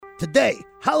Today,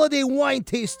 holiday wine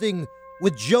tasting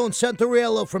with Joan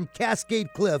Santorello from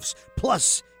Cascade Cliffs,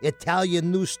 plus Italian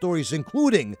news stories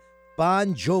including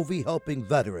Bon Jovi helping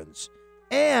veterans,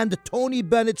 and Tony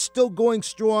Bennett still going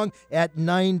strong at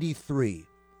 93.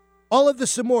 All of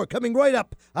this and more coming right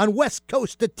up on West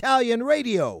Coast Italian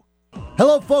Radio.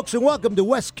 Hello, folks, and welcome to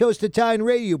West Coast Italian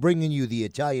Radio, bringing you the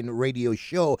Italian radio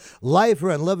show live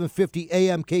here on 1150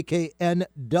 AM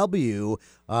KKNW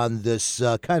on this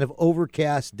kind of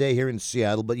overcast day here in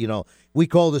Seattle. But, you know, we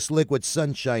call this liquid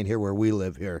sunshine here where we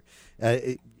live here.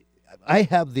 I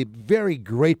have the very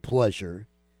great pleasure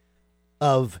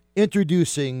of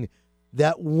introducing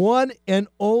that one and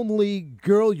only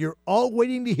girl you're all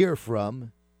waiting to hear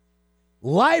from.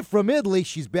 Live from Italy,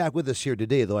 she's back with us here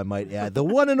today, though I might add, the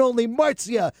one and only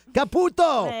Marzia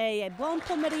Caputo. Hey, buon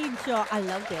pomeriggio. I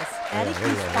love this. Eric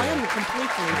inspired me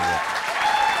completely.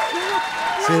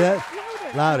 See that?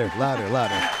 Louder.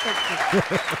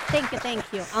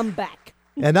 Thank you. I'm back.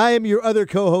 And I am your other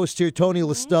co-host here, Tony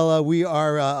LaStella. We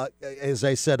are, as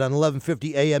I said, on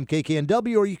 1150 AM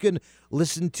KKNW, or you can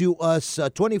listen to us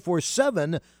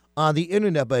 24/7 on the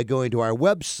internet by going to our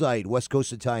website, West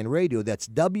Coast Italian Radio. That's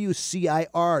WCIR.biz,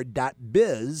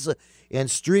 and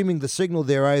streaming the signal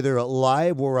there either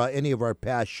live or any of our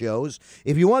past shows.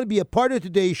 If you want to be a part of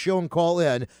today's show and call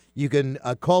in, you can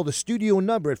call the studio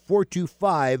number at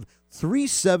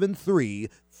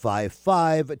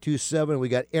 425-373-5527. We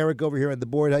got Eric over here on the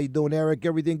board. How you doing, Eric?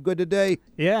 Everything good today?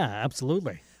 Yeah,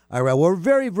 absolutely. All right, we're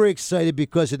very, very excited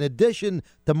because in addition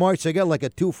to March, I got like a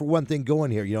 2-for-1 thing going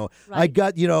here. You know, Right. I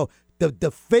got, the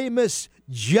famous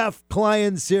Jeff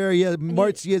Clients here. Yeah,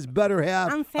 Marzia's better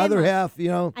half, I'm other famous. half,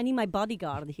 I need my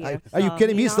bodyguard here. Are you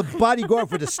kidding me? He's the bodyguard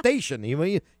for the station. You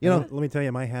know. Let me tell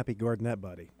you, my happy Gordonette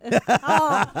buddy.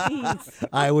 Oh, please.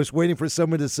 I was waiting for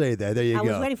someone to say that. There you I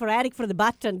go. was waiting for Eric for the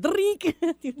button. Drink.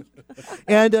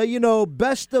 And,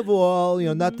 best of all,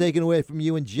 not taken away from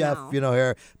you and Jeff, No.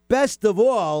 here. Best of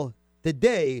all,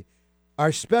 today,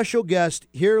 our special guest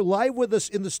here live with us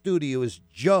in the studio is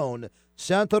Joan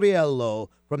Santorello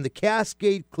from the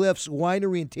Cascade Cliffs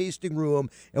Winery and Tasting Room.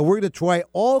 And we're going to try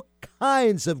all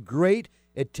kinds of great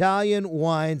Italian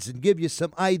wines and give you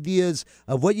some ideas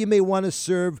of what you may want to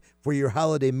serve for your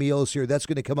holiday meals here. That's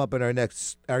going to come up in our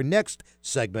next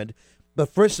segment. But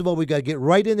first of all, we got to get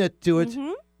right into it.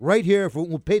 Right here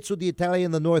from Un Pezzo di Italia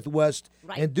in the Northwest,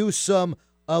 Right. and do some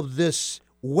of this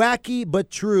wacky but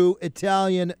true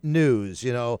Italian news.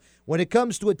 When it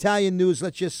comes to Italian news,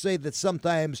 let's just say that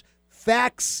sometimes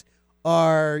facts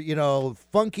are,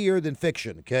 funkier than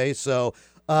fiction, okay? So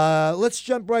let's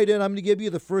jump right in. I'm going to give you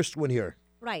the first one here.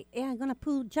 Right. Yeah, I'm going to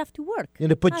put Jeff to work. You're going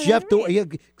to put Oh, Jeff to right. yeah,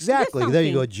 exactly. There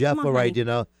you go, something. Jeff. Come on, All right,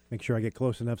 honey. Make sure I get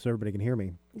close enough so everybody can hear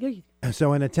me. Good.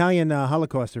 So an Italian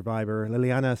Holocaust survivor,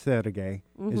 Liliana Sergei,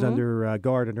 is under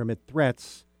guard and amid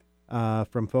threats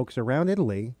from folks around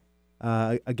Italy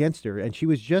against her. And she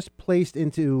was just placed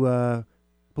into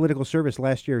political service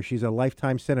last year. She's a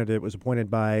lifetime senator that was appointed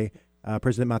by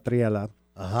President Mattarella.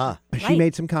 Uh-huh. She Right.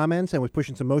 made some comments and was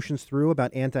pushing some motions through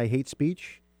about anti-hate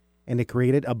speech, and it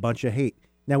created a bunch of hate.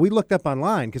 Now, we looked up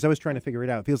online because I was trying to figure it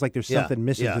out. It feels like there's Yeah, something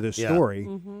missing yeah, to this yeah. story.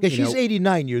 Because You she's know-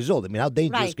 89 years old. I mean, how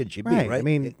dangerous Right. can she be, Right. right? I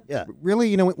mean, yeah.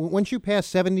 really, once you pass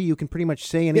 70, you can pretty much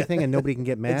say anything and nobody can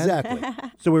get mad. Exactly.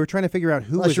 So we were trying to figure out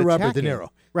who Unless was you're Robert attacking. De Niro.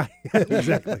 Right.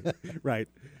 Exactly. Right.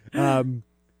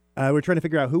 We're trying to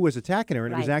figure out who was attacking her,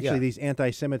 and it was Right. actually Yeah. these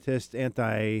anti-Semitist,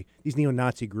 these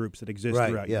neo-Nazi groups that exist Right,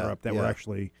 throughout yeah, Europe that yeah. were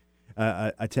actually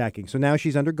attacking. So now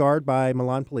she's under guard by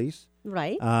Milan police,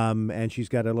 Right. and she's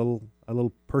got a little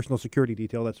personal security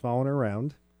detail that's following her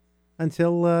around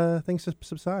until things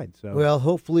subside. So Well,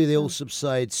 hopefully they will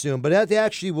subside soon. But that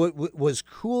actually what was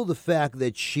cool, the fact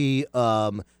that she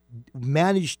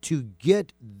managed to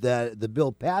get the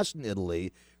bill passed in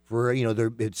Italy for,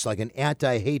 it's like an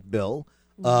anti-hate bill.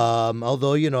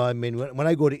 Although, I mean, when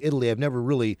I go to Italy, I've never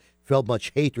really felt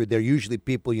much hatred. They're usually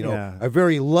people, Yeah. are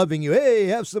very loving you. Hey,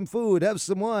 have some food, have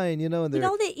some wine, and they're With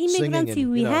all the singing immigrants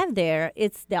and, we have there,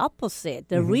 it's the opposite.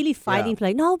 They're Mm-hmm. really fighting.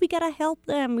 Like, no, we gotta help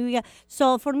them.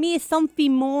 So for me, it's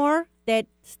something more that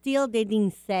still they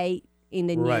didn't say in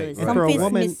the Right, news. right. And for a Something's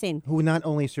woman missing. who not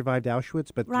only survived Auschwitz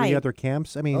but three Right. other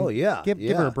camps, I mean, Oh, yeah, give her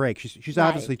yeah. a break. She's Right.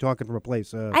 obviously talking from a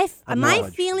place. Of My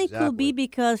knowledge. feeling could be Exactly.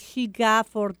 because she got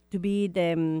to be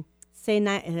the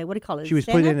Senate. What do you call it? She was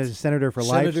put in Senate? as a senator for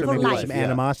Senator life, so for maybe life. there's some Yeah.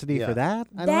 animosity Yeah. for that.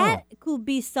 I don't That know. could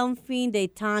be something the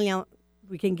Italian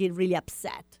we can get really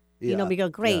upset. Yeah, Because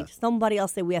great, yeah. somebody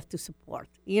else that we have to support.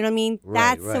 You know what I mean? Right,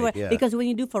 That's right, the way, yeah. because when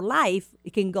you do for life,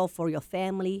 it can go for your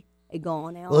family. It go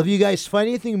on. Well, if you guys find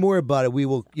anything more about it, we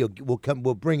will.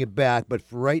 We'll bring it back. But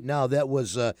for right now, that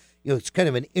was it's kind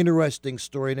of an interesting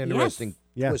story, an interesting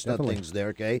twist on definitely. things there,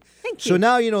 okay? Thank So you.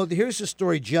 now, here's the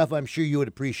story, Jeff. I'm sure you would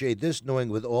appreciate this, knowing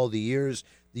with all the years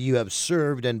that you have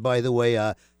served. And by the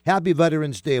way, happy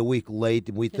Veterans Day a week late,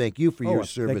 and we thank you for your Thank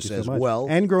service you so as much. well.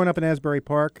 And growing up in Asbury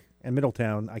Park and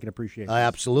Middletown, I can appreciate it.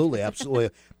 Absolutely, absolutely.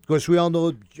 Of course, we all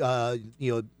know,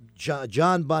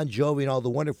 John Bon Jovi and all the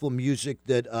wonderful music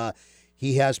that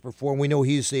he has performed. We know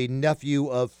he's a nephew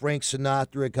of Frank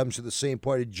Sinatra. Comes to the same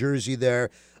part of Jersey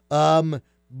there.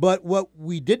 But what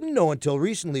we didn't know until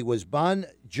recently was Bon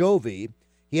Jovi.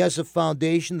 He has a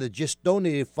foundation that just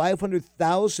donated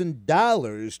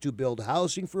 $500,000 to build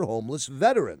housing for homeless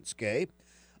veterans. Okay.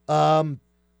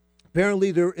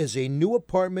 Apparently, there is a new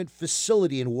apartment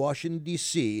facility in Washington,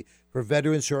 D.C. for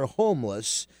veterans who are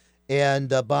homeless, and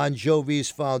Bon Jovi's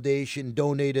foundation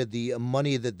donated the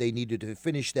money that they needed to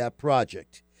finish that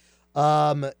project.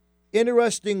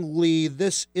 Interestingly,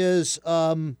 this is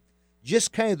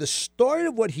just kind of the start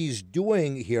of what he's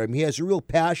doing here. I mean, he has a real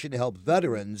passion to help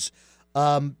veterans.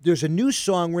 There's a new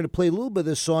song. We're going to play a little bit of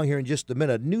this song here in just a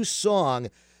minute. A new song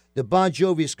that Bon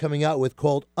Jovi is coming out with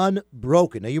called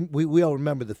Unbroken. Now, we all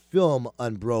remember the film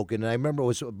Unbroken, and I remember it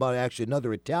was about actually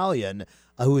another Italian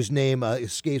whose name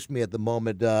escapes me at the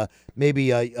moment.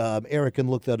 Maybe Eric can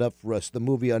look that up for us, the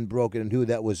movie Unbroken, and who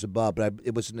that was about. But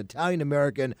it was an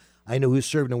Italian-American I know who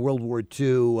served in World War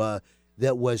II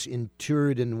that was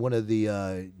interred in one of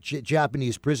the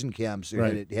Japanese prison camps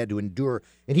that had to endure.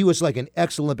 And he was like an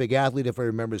ex-Olympic athlete, if I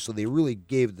remember, so they really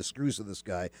gave the screws to this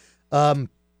guy.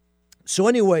 So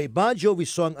anyway, Bon Jovi's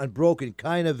song Unbroken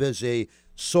kind of is a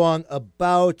song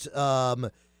about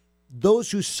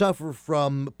those who suffer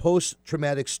from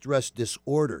post-traumatic stress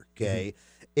disorder, okay?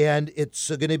 And it's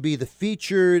going to be the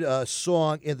featured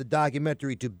song in the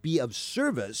documentary To Be of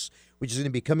Service, which is going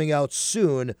to be coming out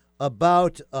soon,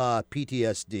 about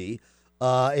PTSD.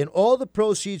 And all the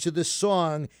proceeds of this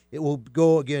song, it will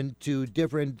go, again, to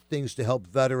different things to help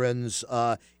veterans,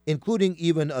 including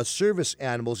even service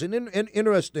animals. And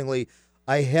interestingly,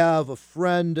 I have a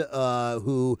friend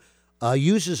who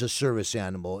uses a service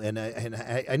animal, and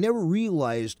I never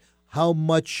realized how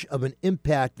much of an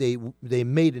impact they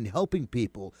made in helping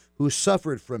people who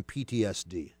suffered from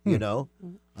PTSD,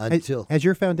 until... Has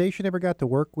your foundation ever got to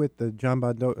work with the John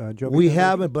Bon Jovi? We Foundation?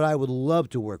 haven't, but I would love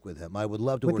to work with him. I would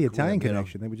love to with work the with Italian him,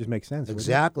 connection. That would just make sense. wouldn't it?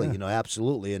 Exactly, Yeah.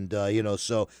 Absolutely. And,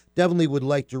 so definitely would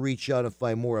like to reach out and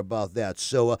find more about that.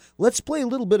 So let's play a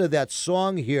little bit of that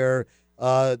song here,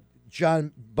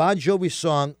 John Bon Jovi's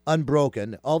song,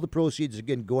 Unbroken. All the proceeds,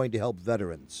 again, going to help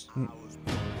veterans.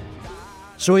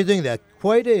 So what do you think of that?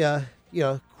 Quite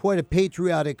a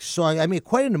patriotic song. I mean,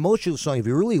 quite an emotional song. If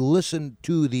you really listen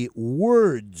to the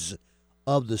words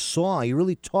of the song, he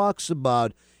really talks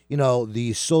about,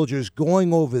 the soldiers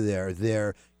going over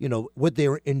there, what they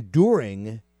were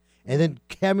enduring, and then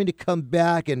having to come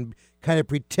back and kind of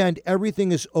pretend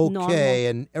everything is okay Normal.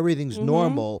 and everything's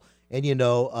normal. And,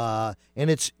 and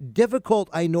it's difficult,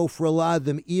 I know, for a lot of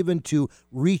them even to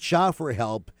reach out for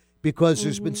help, because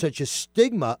there's been such a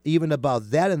stigma even about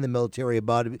that in the military,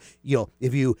 about,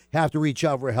 if you have to reach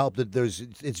out for help, that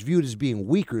it's viewed as being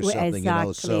weak or something,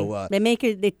 Exactly. So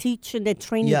they teach and they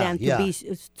train them to be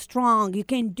strong. You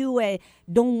can do it.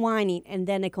 Don't whine it. And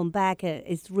then they come back.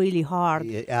 It's really hard to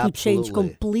change absolutely.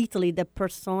 completely the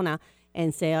persona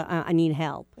and say, I need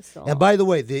help. So, And by the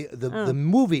way, the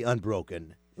movie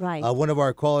Unbroken, right. one of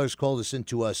our callers called us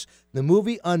into us. The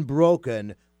movie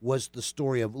Unbroken was the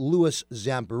story of Louis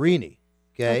Zamperini,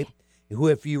 okay? Who,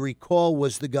 if you recall,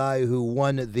 was the guy who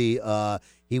won the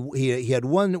he had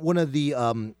won one of the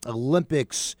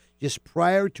Olympics just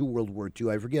prior to World War II.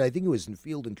 I forget. I think it was in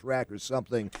field and track or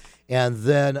something. And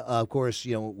then, of course,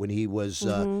 when he was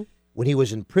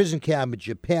in prison camp in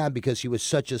Japan, because he was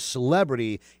such a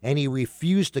celebrity and he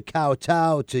refused to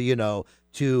kowtow to you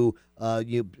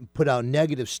put out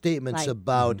negative statements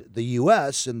about the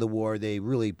U.S. in the war, they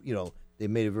really they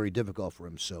made it very difficult for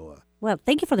him. So, well,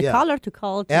 thank you for the yeah. caller to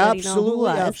call. To let you know who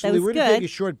was. Absolutely. That was We're going to take good. a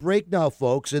short break now,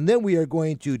 folks, and then we are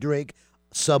going to drink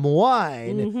some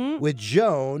wine with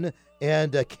Joan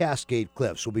and Cascade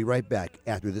Cliffs. We'll be right back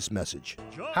after this message.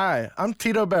 Hi, I'm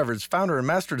Tito Beveridge, founder and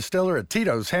master distiller at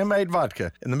Tito's Handmade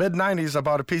Vodka. In the mid-'90s, I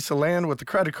bought a piece of land with a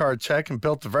credit card check and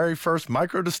built the very first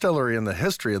micro distillery in the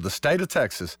history of the state of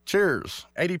Texas. Cheers.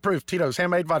 80 proof Tito's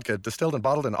Handmade Vodka, distilled and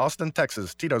bottled in Austin,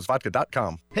 Texas.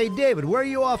 Tito'sVodka.com. Hey, David, where are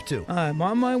you off to? I'm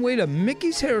on my way to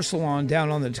Mickey's Hair Salon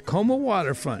down on the Tacoma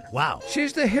waterfront. Wow.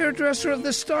 She's the hairdresser of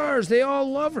the stars. They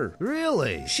all love her.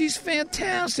 Really? She's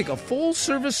fantastic. A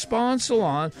full-service spa and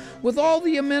salon with all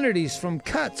the amenities from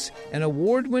cuts and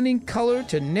award-winning color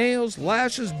to nails,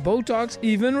 lashes, Botox,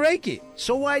 even Reiki.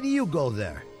 So why do you go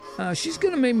there? She's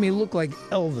going to make me look like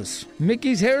Elvis.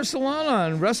 Mickey's Hair Salon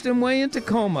on Ruston Way in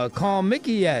Tacoma. Call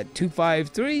Mickey at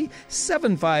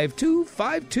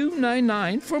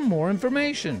 253-752-5299 for more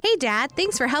information. Hey, Dad,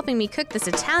 thanks for helping me cook this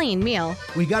Italian meal.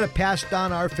 We got to pass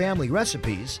down our family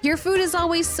recipes. Your food is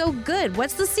always so good.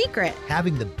 What's the secret?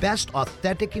 Having the best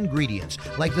authentic ingredients,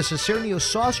 like the Cicernio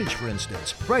sausage, for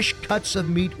instance. Fresh cuts of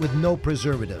meat with no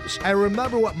preservatives. I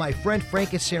remember what my friend Frank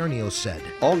Cicernio said.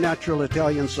 All natural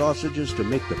Italian sausages to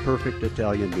make the perfect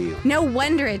Italian meal. No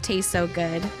wonder it tastes so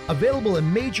good. Available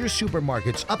in major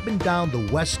supermarkets up and down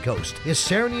the West Coast.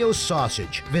 Cicernio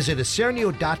sausage. Visit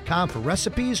Cicernio.com for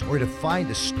recipes or to find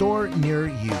a store near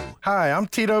you. Hi, I'm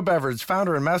Tito Beveridge,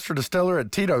 founder and master distiller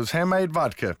at Tito's Handmade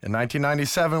Vodka. In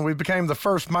 1997, we became the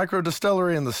first micro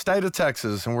distillery in the state of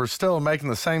Texas, and we're still making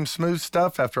the same smooth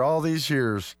stuff after all these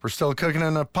years. We're still cooking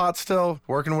in a pot still,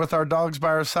 working with our dogs by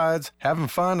our sides, having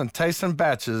fun and tasting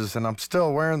batches, and I'm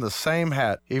still wearing the same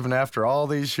hat, even after all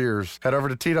these years. Head over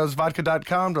to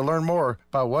Tito'sVodka.com to learn more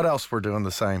about what else we're doing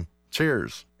the same.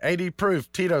 Cheers. 80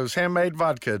 proof Tito's Handmade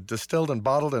Vodka, distilled and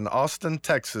bottled in Austin,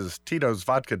 Texas.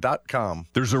 Tito'sVodka.com.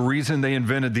 There's a reason they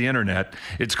invented the internet.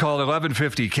 It's called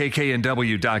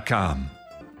 1150kknw.com.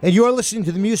 And you're listening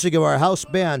to the music of our house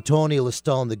band, Tony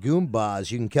Listone, the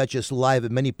Goombas. You can catch us live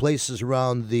at many places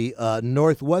around the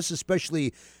Northwest,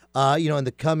 especially in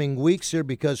the coming weeks here,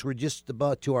 because we're just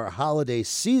about to our holiday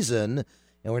season.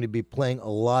 And we're going to be playing a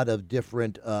lot of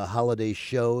different holiday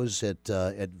shows at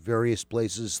various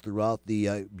places throughout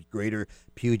the greater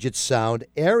Puget Sound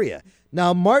area.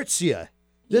 Now, Marcia,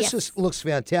 this looks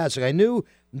fantastic. I knew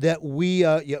that we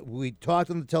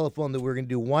talked on the telephone that we were going to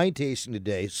do wine tasting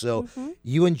today. So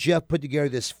you and Jeff put together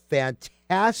this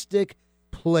fantastic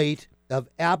plate of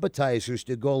appetizers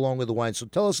to go along with the wine. So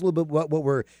tell us a little bit what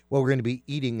we're going to be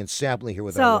eating and sampling here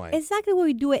with our wine. So exactly what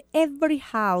we do at every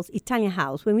house, Italian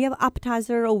house. When we have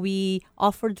appetizer or we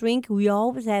offer drink, we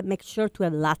always make sure to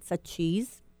have lots of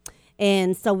cheese.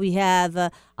 And so we have,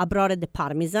 I brought the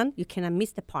Parmesan. You cannot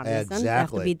miss the Parmesan. Exactly. You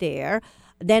have to be there.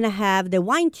 Then I have the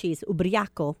wine cheese,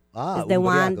 Ubriaco. Ah, is the Ubriaco,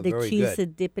 one, the very cheese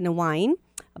good. dipped in the wine.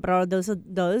 I brought those. I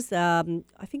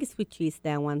think it's sweet cheese,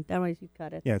 that one. That one, you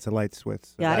got it. Yeah, it's a light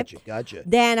Swiss. Got it. Gotcha.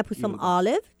 Then I put some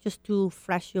olive, just to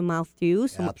fresh your mouth too.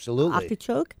 Some Absolutely.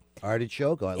 artichoke.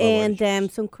 Artichoke. Oh, I love And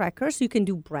artichokes. some crackers. You can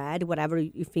do bread, whatever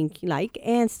you think you like.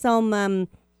 And some...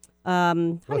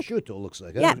 prosciutto looks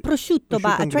like. Yeah, prosciutto,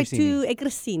 but I and tried to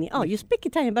grissini. Oh, you speak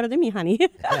Italian better than me, honey.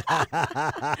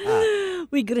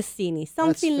 With grissini.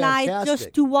 Something light, just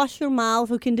fantastic. to wash your mouth.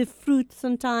 You can do fruit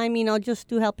sometime, just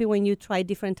to help you when you try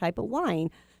different type of wine.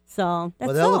 So that's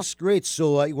Well, that all. looks great.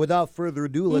 So without further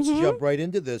ado, let's jump right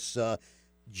into this.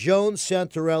 Joan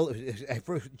Santoriello.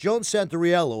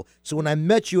 So when I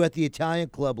met you at the Italian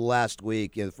Club last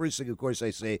week, the first thing, of course, I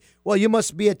say, well, you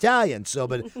must be Italian. So,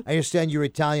 but I understand you're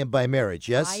Italian by marriage,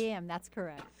 yes? I am. That's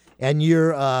correct. And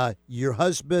your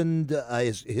husband,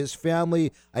 his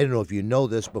family, I don't know if you know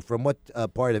this, but from what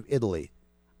part of Italy?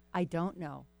 I don't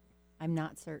know. I'm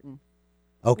not certain.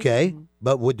 Okay,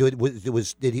 but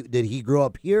did he grow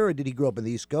up here, or did he grow up in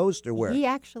the East Coast, or where? He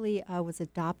actually was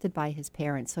adopted by his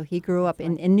parents, so he grew up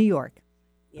in New York.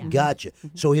 Yeah. Gotcha.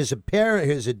 So his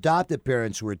adopted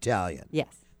parents were Italian. Yes.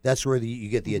 That's where you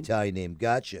get the Italian name.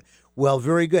 Gotcha. Well,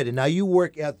 very good. And now you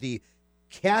work at the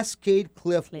Cascade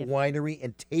Cliff Winery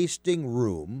and Tasting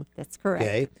Room. That's correct.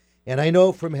 Okay. And I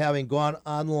know from having gone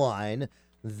online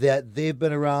that they've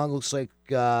been around, looks like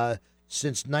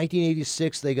since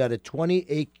 1986. They got a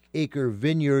 20-acre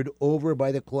vineyard over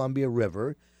by the Columbia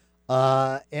River.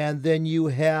 And then you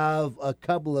have a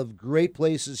couple of great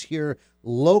places here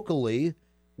locally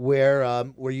where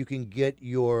you can get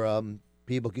your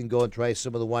people can go and try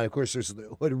some of the wine. Of course, there's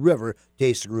the Hood River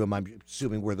Tasting Room, I'm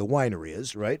assuming, where the winery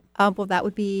is, right? Well, that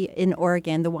would be in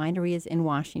Oregon. The winery is in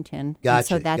Washington. Gotcha, And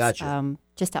so that's gotcha.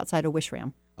 Just outside of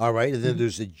Wishram. All right. And then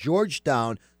there's the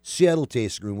Georgetown Seattle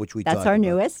Tasting Room, which we That's talked our about.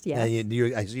 newest, yes. And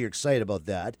I see you're excited about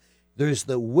that. There's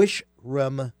the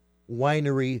Wishram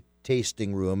Winery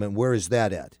Tasting Room, and where is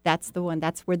that at? That's the one.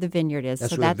 That's where the vineyard is.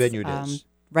 That's so where the that's, vineyard is.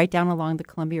 Right down along the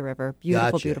Columbia River.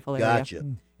 Beautiful, Gotcha, beautiful area. Gotcha.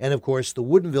 And, of course, the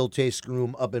Woodinville Tasting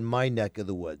Room up in my neck of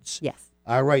the woods. Yes.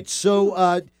 All right.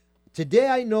 So today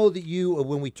I know that you,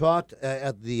 when we talked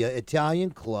at the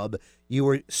Italian Club, you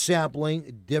were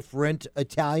sampling different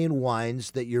Italian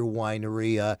wines that your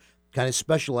winery kind of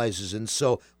specializes in.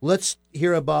 So let's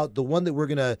hear about the one that we're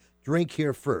going to drink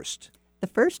here first. The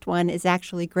first one is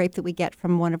actually grape that we get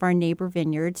from one of our neighbor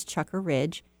vineyards, Chucker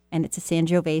Ridge, and it's a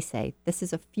Sangiovese. This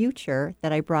is a future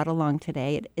that I brought along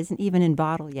today. It isn't even in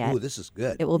bottle yet. Ooh, this is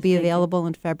good. It will be available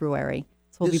in February.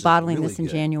 So we'll This be is bottling really this in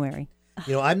good. January.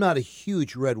 You know, I'm not a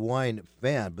huge red wine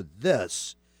fan, but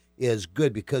this, is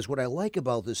good because what I like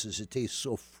about this is it tastes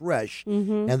so fresh,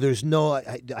 and there's no.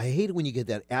 I hate it when you get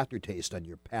that aftertaste on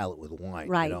your palate with wine.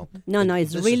 Right. You know? No,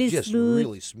 it's This really is just smooth.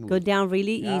 really smooth. Go down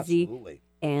really easy. Absolutely.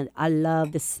 And I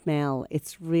love the smell.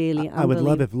 It's really I would love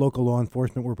unbelievable. if local law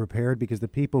enforcement were prepared because the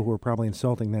people who are probably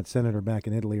insulting that senator back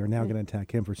in Italy are now going to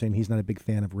attack him for saying he's not a big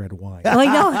fan of red wine. Oh,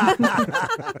 I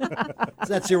know.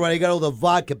 That's it, right? I got all the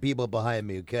vodka people behind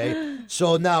me. Okay.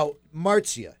 So now,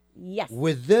 Marzia, Yes.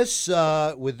 with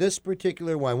this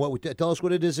particular wine, tell us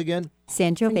what it is again?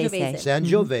 Sangiovese.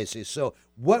 Sangiovese. So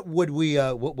what would we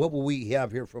what will we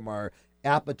have here from our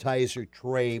appetizer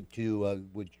tray to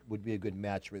would be a good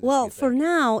match for this? Well, you for think?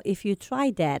 now, if you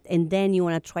try that and then you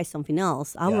want to try something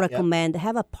else, I would Yeah, yeah. recommend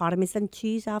have a Parmesan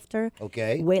cheese after.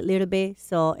 Okay. Wait a little bit,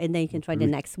 so and then you can try the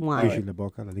next one. Usually the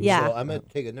boca, la Yeah. So I'm gonna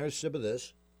take another sip of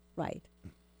this. Right.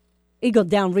 It goes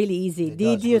down really easy. It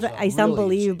Did does. you? Goes down It's really easy.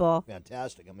 unbelievable.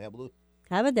 Fantastic. I'm gonna have a little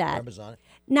Have a that. Parmesan.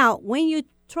 Now, when you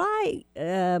try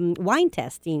wine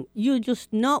testing, you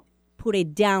just not put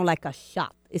it down like a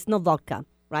shot. It's not vodka,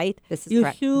 right? This is you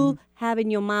correct. should have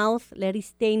in your mouth, let it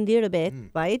stay in a little bit,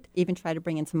 right? Even try to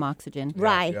bring in some oxygen.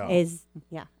 Right.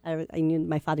 yeah. I knew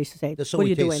my father used to say, That's how what are we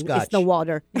you taste doing? scotch. It's no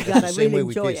water. You That's gotta the same really way we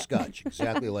enjoy taste it. scotch.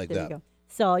 Exactly like There that. you go.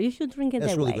 So you should drink it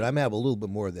That's that really way. good. I'm gonna have a little bit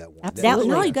more of that one. Absolutely.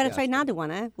 No, That's you got to try fantastic. another one,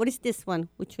 huh? What is this one?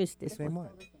 Which is this Same one?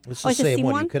 one. It's Oh, the it's the same same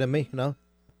one. one? You kidding me? No.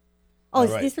 Oh, is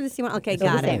All right. this one the same one? Okay, They're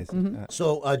the got same. it. Mhm.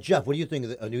 So, Jeff, what do you think of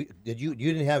the? Did you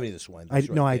didn't have any of this wine? That's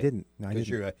No, I okay? didn't. No, I Because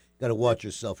didn't. you're got to watch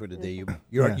yourself for today.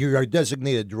 You're Yeah. you're our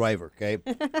designated driver. Okay.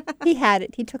 He had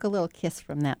it. He took a little kiss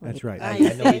from that That's lady. right. I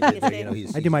know he did. But, you know,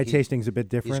 I do my he's- tastings a bit He's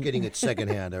different. getting it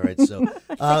secondhand. All right. So,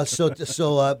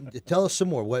 tell us some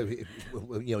more. What you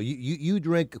know? You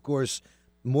drink, of course,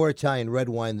 more Italian red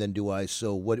wine than do I.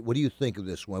 So, what do you think of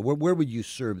this wine? Where would you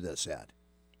serve this at?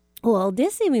 Well,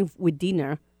 this even with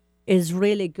dinner is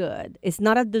really good. It's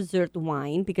not a dessert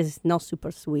wine because it's not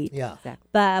super sweet. Yeah. Exactly.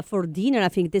 But for dinner, I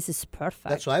think this is perfect.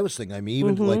 That's what I was thinking. I mean,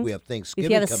 even like we have if Thanksgiving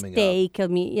you have a coming steak, I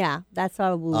mean, yeah, that's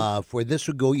how I would. up. For this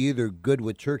would go either good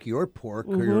with turkey or pork.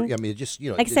 Or, I mean, just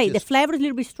like I say, the just, flavor is a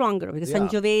little bit stronger because Yeah.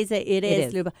 Sangiovese, it is.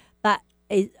 is. A little bit, but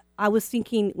I was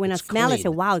thinking when It's I smell it, I said,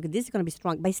 clean. wow, this is going to be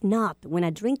strong. But it's not. When I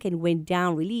drink it, it went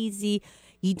down really easy.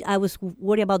 I was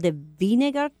worried about the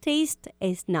vinegar taste.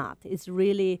 It's not. It's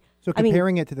really. So I mean,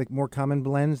 comparing it to the more common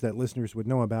blends that listeners would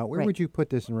know about, where Right. would you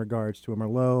put this in regards to a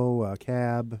Merlot, a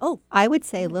Cab? oh, I would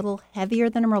say a little heavier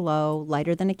than a Merlot,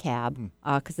 lighter than a Cab,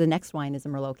 because the next wine is a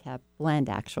Merlot Cab blend,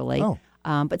 actually. Oh.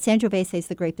 But Sangiovese is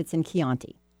the grape that's in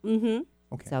Chianti. mm-hmm.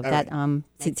 Okay. So that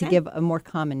to give a more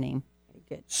common name.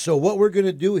 So what we're going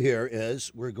to do here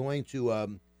is we're going to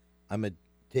I'm going to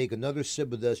take another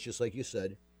sip of this, just like you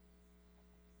said.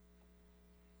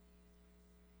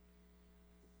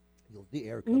 Feel the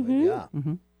air coming, yeah.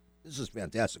 This is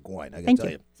fantastic wine. I got to Thank tell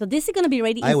you. you. So this is going to be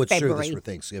ready I in would serve February. this for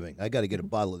Thanksgiving. I got to get a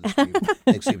bottle of this for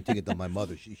Thanksgiving. Take it to my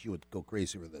mother. She would go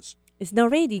crazy for this. It's not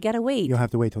ready. You got to wait. You'll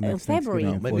have to wait till next February.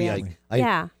 Thanksgiving, Maybe unfortunately.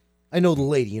 yeah. I know the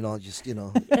lady. Just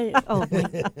Oh,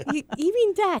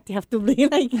 even that you have to be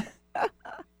like. You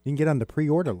can get on the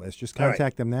pre-order list. Just All right.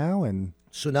 contact them now, and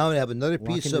So now I have another Lock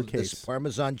piece in your of this case.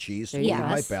 Parmesan cheese. There you in go.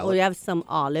 my Yes. Or palate. you have some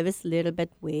olives, a little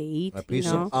bit weight. A piece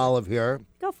you know. of olive here.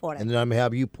 Go for it. And then I'm going to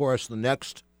have you pour us the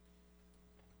next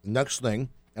thing.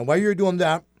 And while you're doing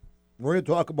that, we're going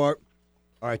to talk about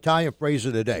our Italian phrase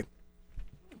of the day.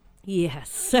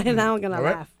 Yes. Now I'm going to All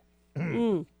right.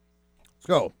 laugh.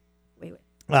 So, Wait.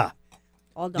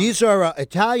 All done. these are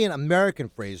Italian American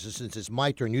phrases. Since it's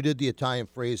my turn, you did the Italian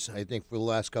phrase, I think, for the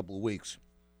last couple of weeks.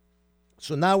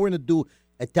 So now we're going to do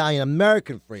Italian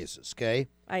American phrases, okay?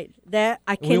 Right. There,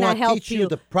 I And we cannot want to help teach you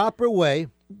the proper way.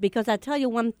 because I tell you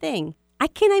one thing. I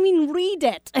can't even read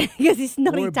it because it's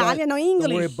not Don't worry Italian about, or English.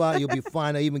 Don't worry about it. You'll be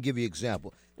fine. I even give you an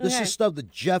example. This Okay. is stuff that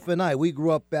Jeff and we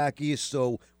grew up back east,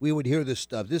 so we would hear this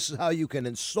stuff. This is how you can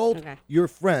insult Okay. your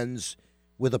friends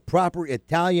with a proper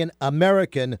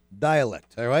Italian-American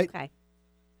dialect, all right? Okay.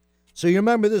 So you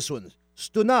remember this one,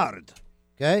 stunard,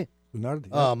 okay? Leonardo,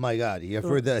 Oh, my God. You've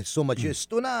heard that so much.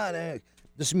 Stunard.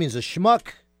 This means a schmuck,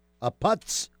 a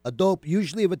putz, a dope,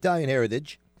 usually of Italian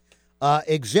heritage.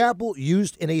 Example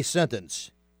used in a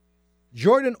sentence.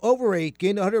 Jordan overate,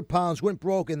 gained 100 pounds, went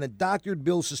broke, and then doctored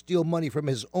bills to steal money from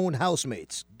his own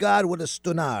housemates. God, what a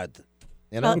stunard.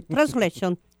 You know?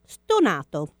 Translation: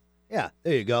 stonato. Yeah,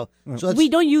 there you go. So that's We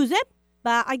don't use it,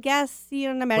 but I guess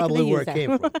here in America probably they where use it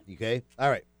came from. Okay? All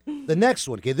right. The next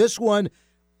one. Okay, this one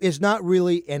is not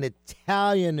really an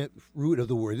Italian root of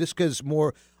the word. This is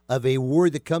more of a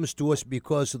word that comes to us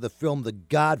because of the film The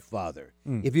Godfather.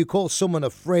 If you call someone a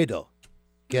Fredo,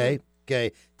 okay,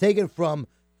 taken from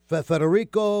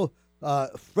Federico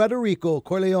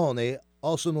Corleone,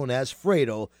 also known as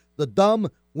Fredo, the dumb,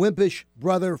 wimpish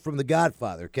brother from The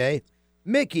Godfather, okay?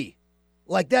 Mickey,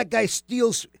 like that guy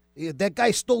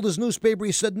stole his newspaper,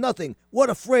 he said nothing. What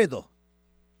a Fredo.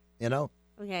 You know?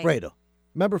 Okay. Fredo.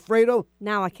 Remember Fredo?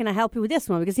 Now I cannot help you with this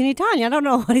one because in Italian I don't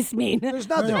know what it means. There's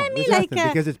nothing. I mean, there's like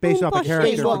nothing, because it's based un off po' a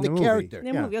character Based off from the the movie. character.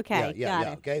 The movie, okay, got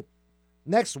it. okay.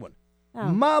 Next one. Oh.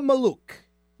 Mameluke.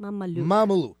 Mameluke.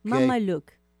 Mameluke. Okay? Mameluke.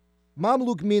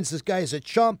 Mameluke means this guy's a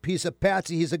chump, he's a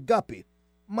patsy, he's a guppy.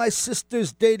 My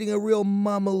sister's dating a real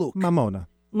Mameluke. Mamona.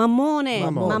 Mamone.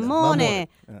 Mamone. Mamone.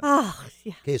 Oh,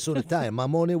 yeah. Okay, so in Italian,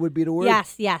 mamone would be the word?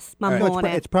 Yes, right. No,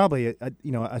 mamone. it's probably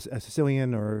a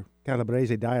Sicilian or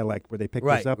Calabrese dialect where they picked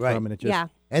this up from, and it just Yeah.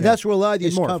 And that's where a lot of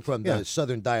these It come morphed, from, yeah. the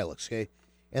southern dialects, okay?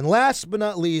 And last but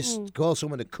not least, call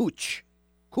someone a cooch.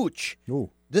 Cooch. Ooh.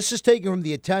 This is taken from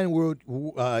the Italian word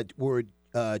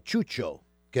chucho,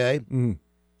 okay? Mm.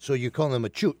 So you call them a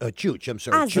chooch. I'm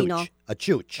sorry, Asino. chooch. A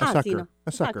chooch. A Ah, sucker. Zino.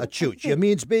 A sucker. A chooch. It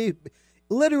means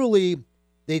literally,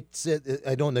 they said,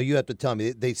 I don't know, you have to tell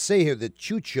me. They say here that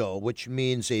chucho, which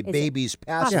means a baby's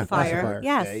pacifier. pacifier.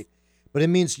 Yes. Okay? But it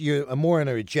means you're a moron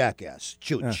or a jackass.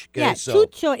 Chooch. Okay? Yeah, So,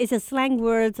 chucho is a slang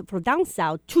word for down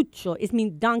south. Chucho, it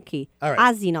means donkey. All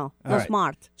right. Asino, no right.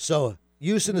 smart. so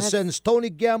used in the sentence, Tony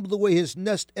gambled away his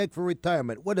nest egg for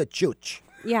retirement. What a chooch.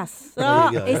 Yes. you Oh,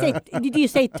 go, did you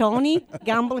say Tony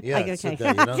gambling? Yeah, Okay. it's okay,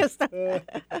 you know. Just-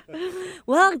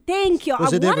 well, thank you.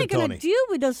 What's the What am I difference, going Tony? to do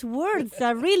with those words?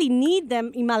 I really need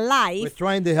them in my We're life.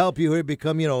 trying to help you here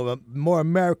become, more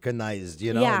Americanized,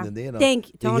 Yeah. and, Thank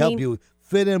you, to help Tony. you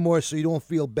fit in more so you don't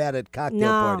feel bad at cocktail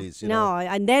parties. No,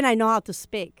 and then I know how to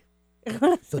speak.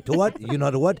 So to what? You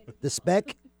know the what? The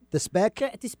spec? The spec?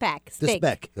 To spec. The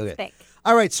spec. Okay. Spec.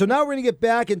 All right, so now we're going to get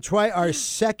back and try our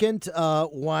second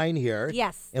wine here.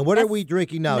 Yes. And what are That's we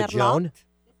drinking now, Merlot. Joan?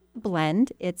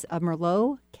 Blend. It's a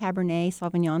Merlot Cabernet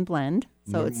Sauvignon blend.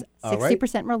 So it's all right.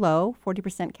 60% Merlot,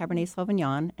 40% Cabernet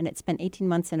Sauvignon, and it's been 18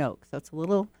 months in oak. So it's a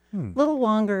little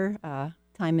longer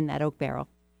time in that oak barrel.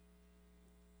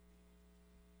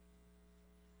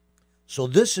 So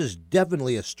this is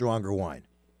definitely a stronger wine,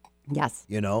 Yes.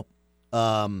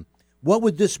 What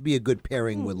would this be a good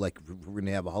pairing with, like, if we're going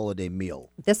to have a holiday meal?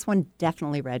 This one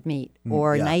definitely red meat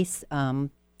or yeah. nice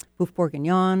boeuf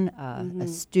bourguignon, a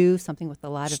stew, something with a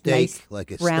lot of Steak, nice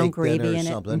like a brown steak gravy dinner or in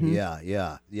something. it.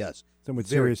 Mhm. Yes. Some with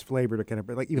Very- serious flavor to kind of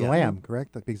like even Yeah. lamb,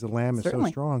 correct? Like, because the lamb is so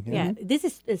Certainly. strong. Yeah, this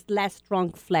is less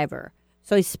strong flavor.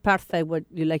 So it's perfect what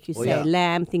you like you Oh, say, yeah.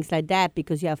 lamb, things like that,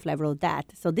 because you have flavor of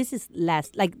that. So this is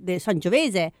less like the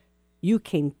Sangiovese, you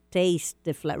can taste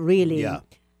the flavor really. Yeah.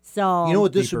 So You know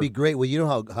what this deeper. would be great with? You know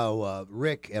how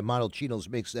Rick at Montalcino's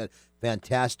makes that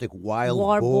fantastic wild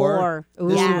Wild boar? boar.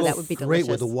 This Yes. would go That would be great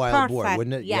with the delicious. wild boar, perfect.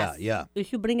 wouldn't it? Yes. Yeah. You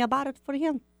should bring about it for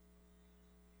him.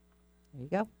 There you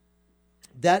go.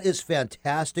 That is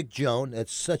fantastic, Joan.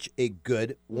 That's such a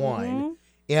good wine. Mm-hmm.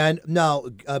 And now,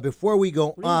 before we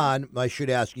go on, I should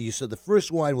ask you, you said the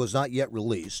first wine was not yet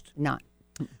released. Not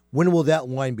When will that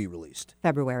wine be released?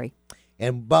 February.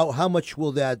 And about how much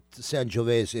will that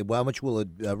Sangiovese, how much will it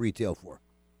retail for?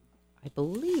 I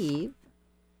believe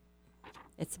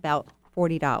it's about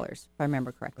 $40, if I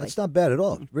remember correctly. That's not bad at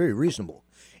all. Very reasonable.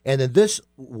 And then this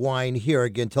wine here,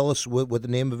 again, tell us what the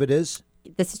name of it is.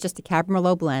 This is just a Cab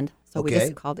Merlot blend, so we Okay.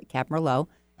 just called it Cab Merlot.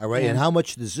 All right. And And how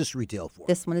much does this retail for?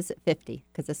 This one is at 50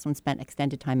 because this one spent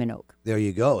extended time in oak. There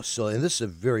you go. So, and this is a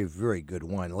very, very good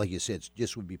wine. Like you said, it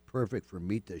just would be perfect for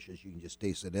meat dishes. You can just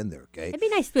taste it in there, okay? It'd be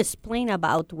nice to explain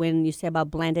about when you say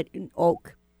about blended in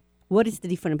oak. What is the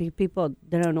difference? People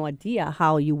they don't know idea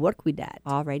how you work with that.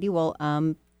 Alrighty, well,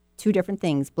 two different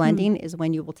things. Blending is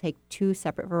when you will take two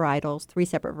separate varietals, three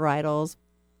separate varietals,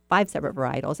 five separate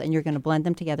varietals, and you're going to blend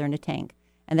them together in a tank.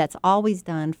 And that's always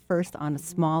done first on a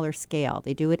smaller scale.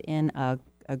 They do it in a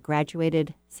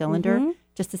graduated cylinder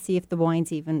just to see if the wines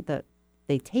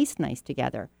they taste nice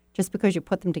together. Just because you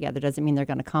put them together doesn't mean they're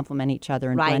going to complement each other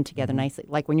and Right. blend together nicely.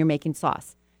 Like when you're making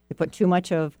sauce, you put too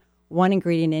much of one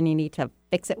ingredient in, you need to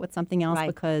fix it with something else Right.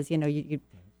 because you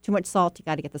too much salt. You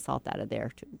got to get the salt out of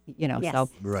there. Yes. So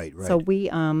Right. so we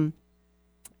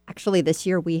actually this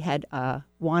year we had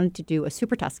wanted to do a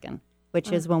Super Tuscan,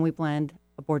 which is when we blend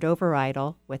a Bordeaux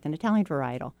varietal with an Italian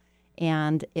varietal,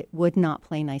 and it would not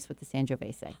play nice with the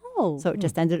Sangiovese. Oh, So it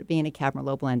just ended up being a Cab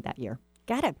Merlot blend that year.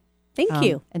 got it. Thank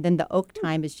you. And then the oak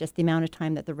time is just the amount of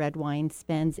time that the red wine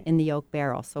spends in the oak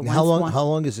barrel. So And once how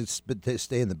long does it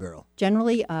stay in the barrel?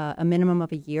 Generally, a minimum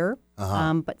of a year.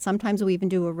 Uh-huh. But sometimes we even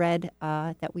do a red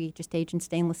that we just age in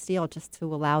stainless steel just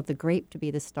to allow the grape to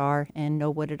be the star and no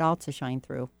wood at all to shine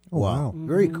through. Oh, wow.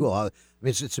 Very cool. I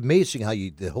mean, it's amazing how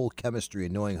the whole chemistry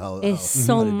and knowing how It's how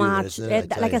so to do much. this,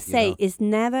 isn't it? Like I say, it's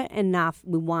never enough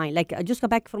with wine. Like I just got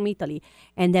back from Italy,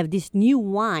 and they have this new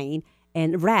wine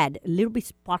and red, a little bit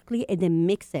sparkly, and then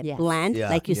mix it, Yes. blend, Yeah,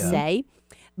 like you yeah. say.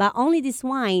 But only this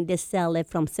wine, they sell it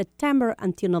from September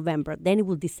until November. Then it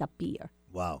will disappear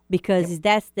Wow. because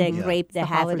that's the grape they the have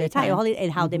for the holiday Italian time. holiday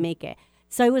and how they make it.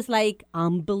 So it was like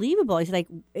unbelievable. It's like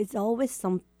it's always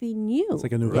something new. It's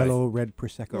like a Novello Red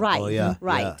Prosecco. Right. Oh, yeah.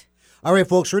 Right. yeah. All right,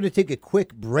 folks, we're going to take a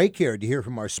quick break here to hear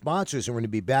from our sponsors, and we're going to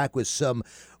be back with some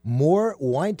more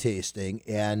wine tasting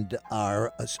and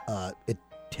our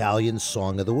Italian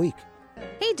song of the week.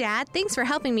 Hey, Dad, thanks for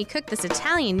helping me cook this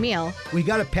Italian meal. We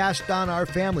got to pass down our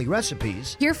family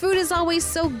recipes, Your food is always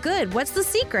so good. What's the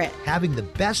secret? having the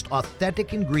best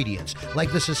authentic ingredients,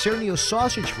 like the Cicernio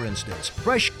sausage, for instance.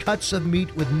 Fresh cuts of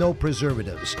meat with no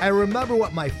preservatives. I remember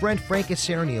what my friend Frank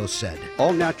Cicernio said.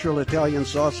 All natural Italian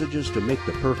sausages to make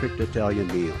the perfect Italian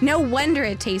meal. No wonder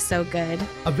it tastes so good.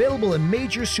 Available in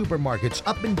major supermarkets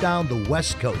up and down the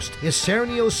West Coast.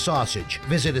 Cicernio sausage.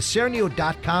 Visit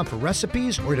Cicernio.com for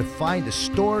recipes or to find a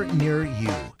store near you.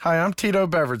 Hi, I'm Tito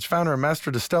Beverage, founder and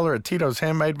master distiller at Tito's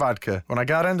Handmade Vodka. When I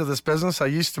got into this business, I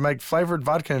used to make flavored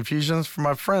vodka infusions for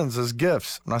my friends as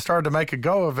gifts. When I started to make a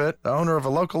go of it, the owner of a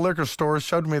local liquor store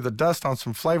showed me the dust on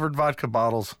some flavored vodka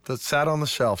bottles that sat on the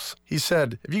shelves. He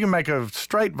said, if you can make a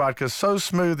straight vodka so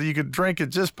smooth that you could drink it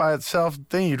just by itself,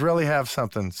 then you'd really have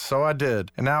something. So I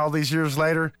did. And now all these years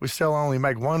later, we still only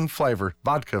make one flavor,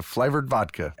 vodka flavored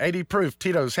vodka. 80 proof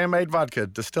Tito's Handmade Vodka,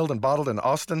 distilled and bottled in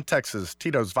Austin, Texas.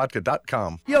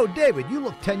 Tito'sVodka.com. Yo, David, you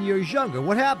look 10 years younger.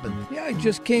 What happened? Yeah, I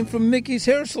just came from Mickey's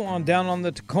Hair Salon down on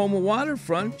the Tacoma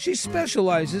waterfront. She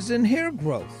specializes in hair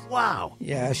growth. Wow.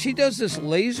 Yeah, she does this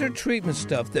laser treatment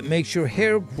stuff that makes your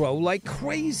hair grow like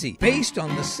crazy, based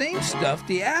on the same stuff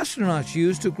the astronauts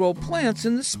use to grow plants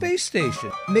in the space station.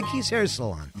 Mickey's Hair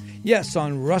Salon. Yes,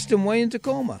 on Ruston Way in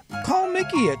Tacoma. Call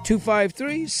Mickey at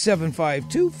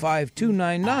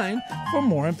 253-752-5299 for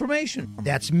more information.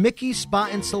 That's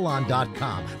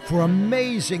MickeySpaAndSalon.com for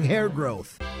amazing hair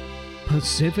growth.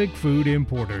 Pacific Food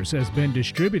Importers has been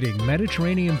distributing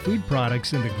Mediterranean food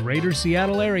products in the greater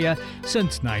Seattle area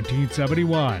since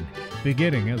 1971.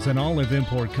 Beginning as an olive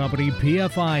import company,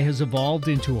 PFI has evolved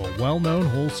into a well-known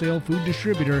wholesale food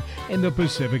distributor in the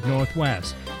Pacific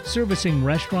Northwest, servicing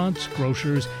restaurants,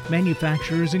 grocers,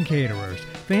 manufacturers, and caterers.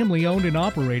 Family-owned and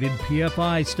operated,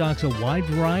 PFI stocks a wide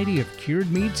variety of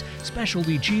cured meats,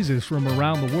 specialty cheeses from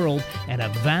around the world, and a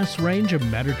vast range of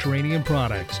Mediterranean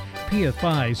products.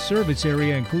 PFI's service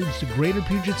area includes the greater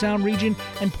Puget Sound region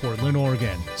and Portland,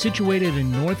 Oregon. Situated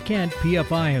in North Kent,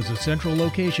 PFI has a central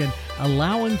location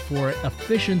allowing for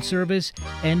efficient service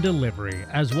and delivery,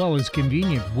 as well as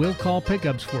convenient will-call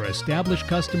pickups for established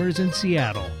customers in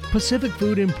Seattle. Pacific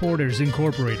Food Importers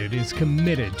Incorporated is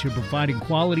committed to providing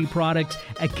quality products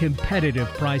at competitive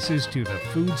prices to the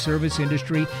food service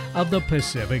industry of the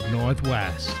Pacific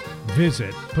Northwest.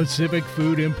 Visit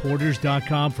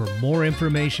PacificFoodImporters.com for more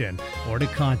information or to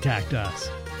contact us.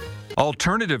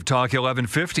 Alternative Talk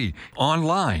 1150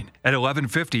 online at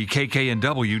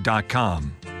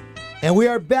 1150kknw.com. And we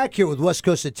are back here with West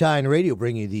Coast Italian Radio,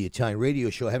 bringing you the Italian Radio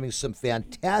Show, having some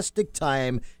fantastic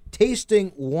time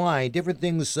tasting wine, different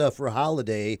things for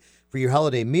your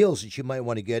holiday meals that you might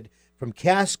want to get from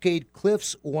Cascade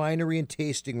Cliffs Winery and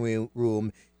Tasting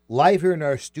Room, live here in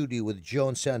our studio with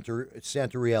Joan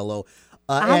Santoriello.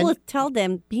 I will tell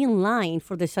them, be in line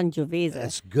for the Sangiovese.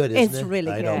 That's good, isn't it? It's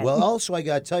really I good. know. Well, also, I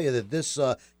got to tell you that this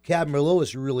Cab Merlot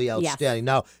is really outstanding.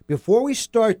 Yes. Now, before we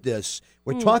start this,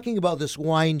 we're talking about this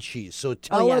wine cheese. So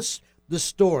tell us the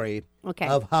story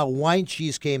of how wine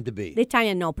cheese came to be. The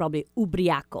Italian know probably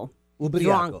ubriaco.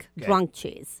 Drunk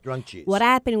cheese. Drunk cheese. What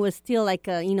happened was still like,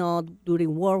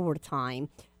 during World War time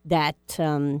that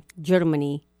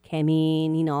Germany came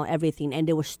in, everything, and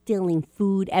they were stealing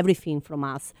food, everything from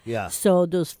us. Yeah. So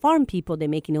those farm people, they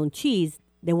making own cheese,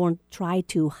 they won't try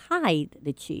to hide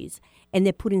the cheese, and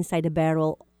they put inside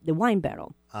the wine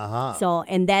barrel. Uh-huh. So,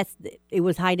 and it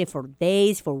was hidden for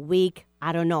days, for weeks,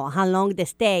 I don't know how long they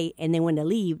stay, and then when they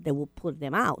leave, they will put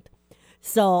them out.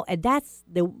 So, and that's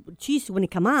the cheese when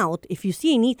it come out. If you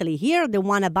see in Italy, here, the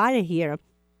one I buy here,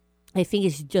 I think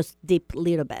it's just dip a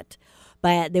little bit.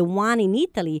 But the one in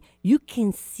Italy, you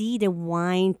can see the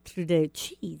wine through the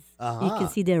cheese. You can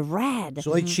see the red.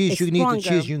 So like cheese, It's you can eat the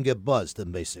stronger. cheese, you can get buzzed,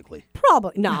 then basically.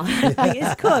 Probably no.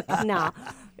 It's cooked. No,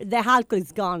 the alcohol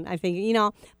is gone. I think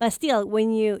but still,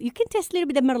 when you can taste a little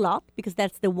bit of Merlot because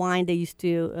that's the wine they used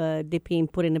to dip in,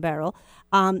 put in a barrel.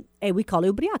 And we call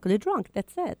it ubriaco, the drunk.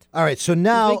 That's it. All right, so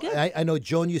now very good. I know,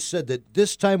 Joan, you said that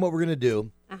this time what we're going to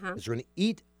do is we're going to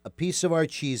eat a piece of our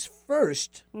cheese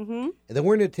first, and then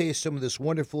we're going to taste some of this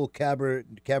wonderful Cabernet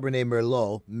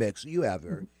Merlot mix you have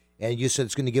here. And you said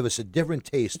it's going to give us a different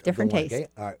taste. of the Different wine, taste. Okay?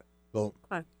 All right. Boom.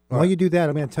 While you do that,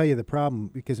 I'm going to tell you the problem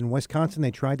because in Wisconsin they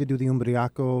tried to do the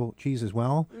Umbriaco cheese as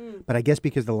well, but I guess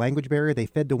because of the language barrier, they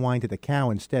fed the wine to the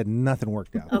cow instead. Nothing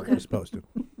worked out the way it was supposed to.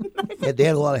 Yeah, they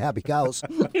had a lot of happy cows.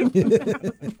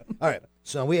 All right.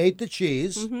 So we ate the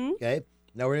cheese. Okay.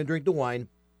 Now we're going to drink the wine.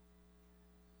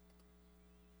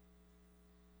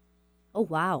 Oh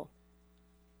wow,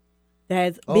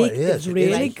 that's Oh, big. it is. It's It is a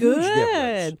really huge good.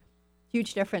 difference.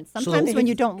 Huge difference. Sometimes when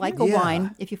you don't like a Yeah.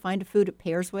 wine, if you find a food it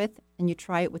pairs with and you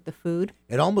try it with the food,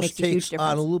 It almost makes a huge takes on a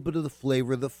difference. little bit of the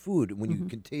flavor of the food when you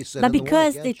can taste that. But in the wine,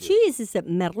 because the can't you? cheese is a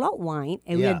Merlot wine,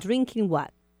 and we Yeah. are drinking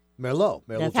what? Merlot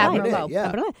That's Cabernet, right.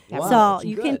 yeah. Cabernet. Wow, so that's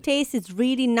you good. can taste it's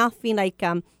really nothing like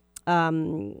I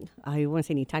want to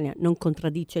say in Italian, non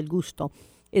contraddice il gusto.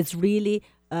 It's really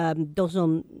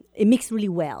doesn't it mixes really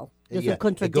well. Doesn't Yeah,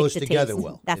 contradict it goes the together taste.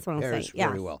 well. That's It what I'm pairs saying. Yeah.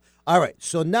 very well. All right,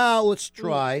 so now let's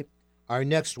try our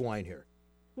next wine here.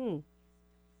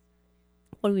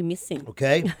 What are we missing?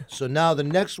 Okay, so now the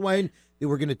next wine that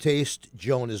we're going to taste,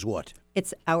 Joan, is what?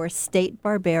 it's our State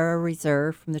Barbera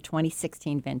Reserve from the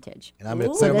 2016 vintage. And I'm going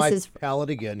to So clear this my is- palate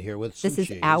again here with some This is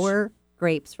cheese. our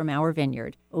grapes from our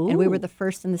vineyard, and we were Ooh. the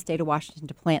first in the state of Washington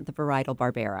to plant the varietal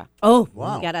Barbera. Oh,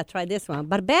 Wow. you gotta try this one.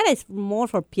 Barbera is more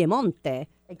for Piemonte.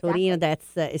 Torino, that's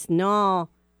it's no.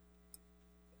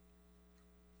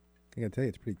 I got to tell you,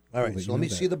 it's pretty. All right, so let me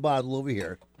see the bottle over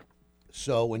here.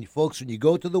 So when you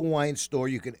go to the wine store,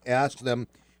 you can ask them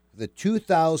for the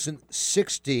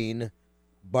 2016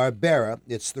 Barbera.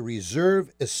 It's the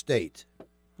Reserve Estate.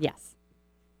 Yes.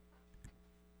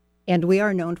 And we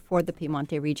are known for the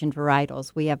Piemonte region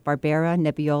varietals. We have Barbera,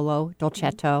 Nebbiolo,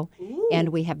 Dolcetto, and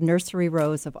we have nursery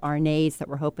rows of Arnaise that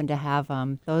we're hoping to have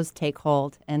those take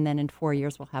hold. And then in 4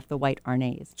 years, we'll have the white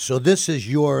Arnaise. So this is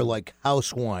your like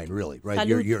house wine, really, right?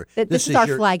 Salute. This is our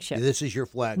flagship. This is your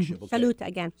flagship. Okay. Salute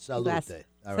again. Salute. Glass. All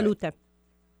right. Salute.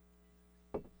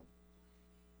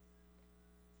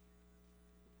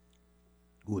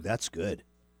 Ooh, that's good.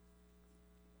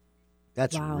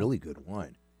 That's Wow. really good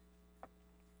wine.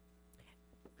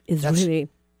 It's That's- really.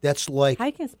 That's like How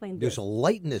you can explain there's this? a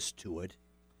lightness to it,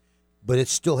 but it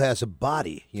still has a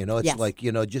body. You know, it's Yes. like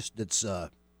just it's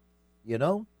you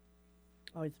know.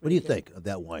 Oh, it's What do you really good. think of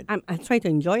that wine? I'm trying to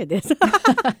enjoy this.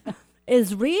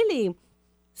 It's really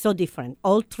so different.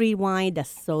 All three wine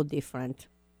that's so different.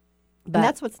 And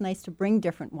that's what's nice to bring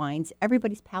different wines.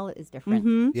 Everybody's palate is different.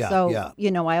 Mhm. Yeah, so,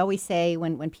 yeah. I always say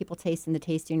when people taste in the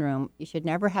tasting room, you should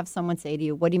never have someone say to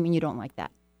you, "What do you mean you don't like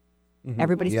that?"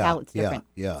 Everybody's Yeah, palate's yeah, different.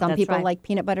 yeah. Some That's people right. like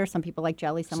peanut butter, some people like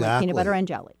jelly, some like peanut Exactly. butter and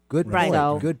jelly. Good Right. point.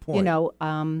 So, Good point.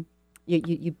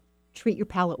 you treat your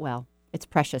palate well. It's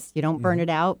precious. You don't burn Mm-hmm. it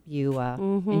out. You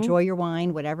enjoy your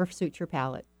wine, whatever suits your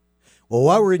palate. Well,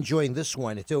 while we're enjoying this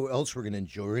wine, I tell you what else we're going to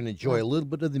enjoy. We're going to enjoy a little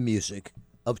bit of the music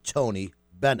of Tony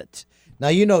Bennett. Now,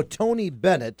 Tony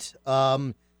Bennett,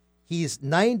 he's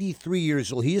 93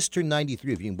 years old. He just turned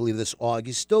 93, if you can believe this, August.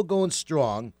 He's still going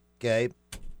strong, okay?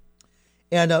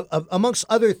 And amongst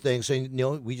other things, and,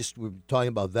 we were talking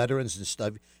about veterans and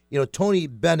stuff. Tony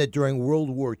Bennett during World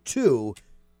War II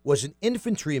was an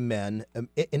infantryman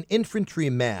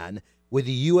with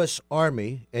the U.S.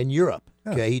 Army in Europe.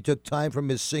 Okay, he took time from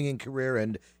his singing career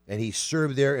and he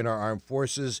served there in our armed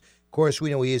forces. Of course,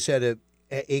 we know he has had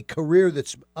a career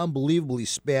that's unbelievably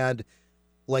spanned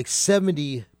like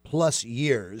 70 plus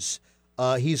years.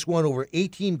 He's won over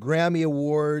 18 Grammy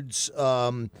Awards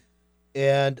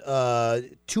and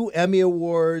 2 Emmy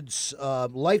Awards,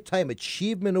 Lifetime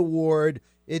Achievement Award.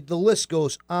 The list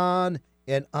goes on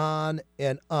and on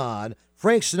and on.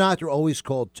 Frank Sinatra always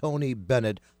called Tony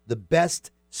Bennett the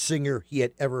best singer he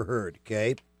had ever heard,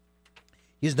 okay?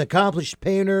 He's an accomplished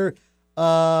painter,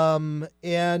 and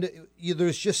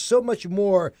there's just so much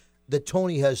more that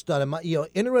Tony has done. And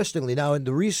interestingly, now in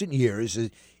the recent years,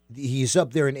 he's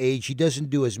up there in age. He doesn't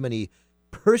do as many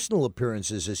personal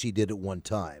appearances as he did at one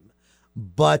time.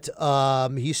 But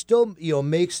he still,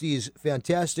 makes these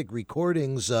fantastic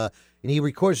recordings, and he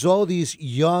records all these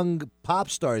young pop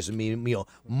stars. I mean,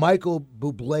 Michael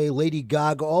Bublé, Lady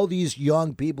Gaga, all these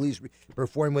young people he's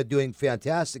performing with, doing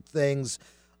fantastic things.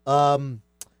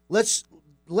 Let's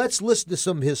let's listen to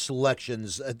some of his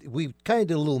selections. We kind of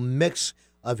did a little mix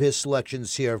of his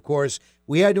selections here. Of course,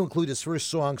 we had to include his first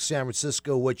song, San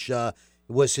Francisco, which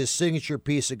was his signature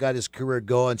piece that got his career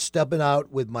going. Stepping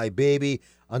Out with My Baby,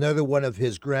 another one of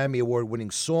his Grammy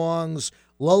Award-winning songs.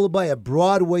 Lullaby, a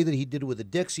Broadway that he did with the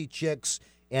Dixie Chicks.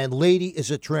 And Lady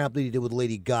is a Tramp that he did with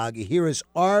Lady Gaga. Here is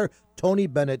our Tony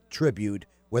Bennett tribute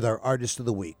with our Artist of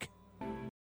the Week.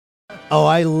 Oh,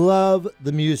 I love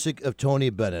the music of Tony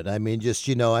Bennett. I mean, just,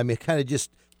 it kind of just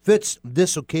fits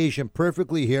this occasion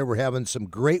perfectly here. We're having some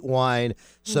great wine,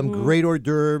 some great hors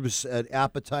d'oeuvres and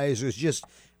appetizers.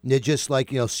 It just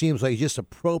seems like just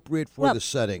appropriate for the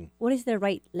setting. What is the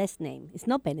right last name? It's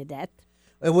not Benedette.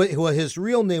 Well, his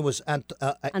real name was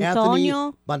Anthony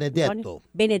Benedetto,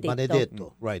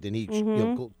 right? And he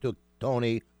took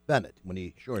Tony Bennett when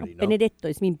he shortened. Benedetto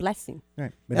is mean blessing.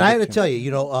 Right. And I have to tell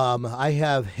you, I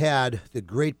have had the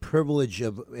great privilege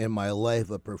in my life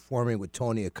of performing with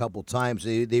Tony a couple times.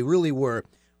 They really were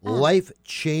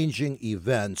life-changing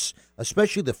events,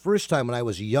 especially the first time when I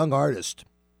was a young artist.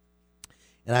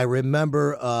 And I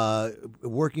remember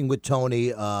working with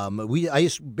Tony. I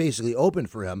used to basically open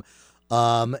for him.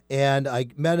 And I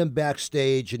met him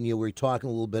backstage, and we were talking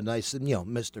a little bit, and I said,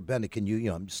 Mr. Bennett, can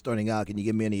you, I'm starting out, can you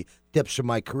give me any tips for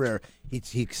my career?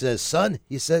 He says, son,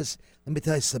 let me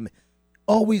tell you something.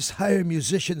 Always hire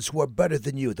musicians who are better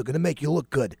than you. They're going to make you look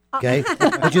good, okay?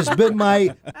 Which has been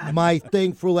my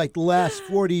thing for like the last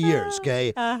 40 years,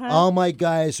 okay? All my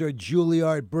guys are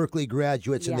Juilliard, Berkeley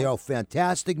graduates, and they're all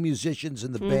fantastic musicians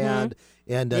in the band,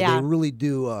 and they really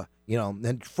do...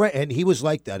 and he was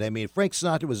like that. I mean, Frank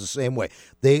Sinatra was the same way.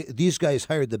 These guys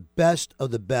hired the best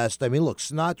of the best. I mean, look,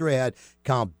 Sinatra had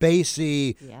Count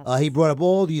Basie. Yes. He brought up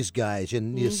all these guys,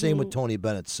 and the same with Tony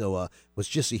Bennett. So it was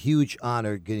just a huge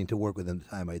honor getting to work with him the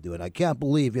time I do. And I can't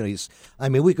believe, we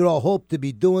could all hope to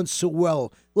be doing so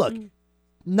well. Look,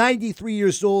 93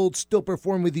 years old, still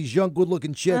performing with these young,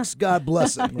 good-looking chicks. God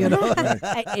bless him,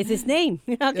 It's his name.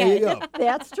 Okay. There you go.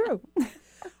 That's true.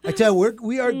 I tell you,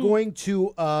 we are going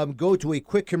to go to a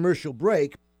quick commercial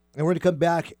break, and we're going to come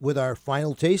back with our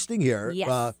final tasting here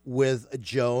with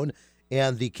Joan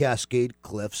and the Cascade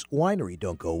Cliffs Winery.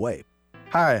 Don't go away.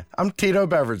 Hi, I'm Tito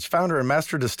Beveridge, founder and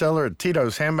master distiller at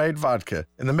Tito's Handmade Vodka.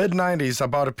 In the mid-90s, I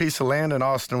bought a piece of land in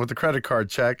Austin with a credit card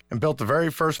check and built the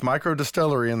very first micro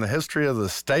distillery in the history of the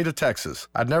state of Texas.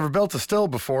 I'd never built a still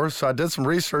before, so I did some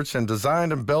research and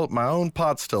designed and built my own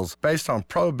pot stills based on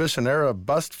Prohibition-era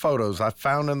bust photos I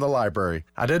found in the library.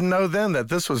 I didn't know then that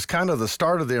this was kind of the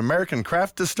start of the American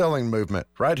craft distilling movement,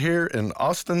 right here in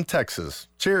Austin, Texas.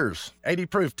 Cheers. 80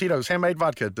 proof Tito's Handmade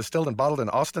Vodka, distilled and bottled in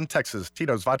Austin, Texas.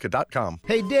 Tito'sVodka.com.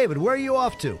 Hey, David, where are you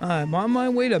off to? I'm on my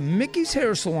way to Mickey's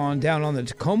Hair Salon down on the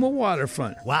Tacoma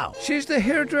waterfront. Wow. She's the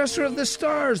hairdresser of the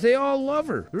stars. They all love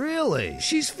her. Really?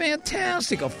 She's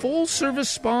fantastic. A full-service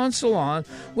spa and salon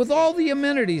with all the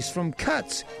amenities from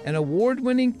cuts and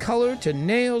award-winning color to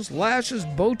nails, lashes,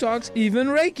 Botox, even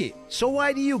Reiki. So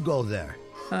why do you go there?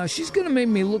 She's going to make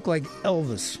me look like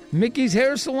Elvis. Mickey's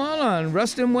Hair Salon on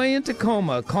Ruston Way in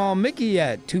Tacoma. Call Mickey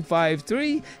at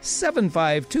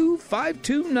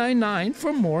 253-752-5299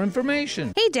 for more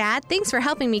information. Hey, Dad, thanks for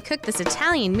helping me cook this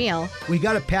Italian meal. We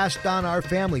got to pass down our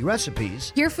family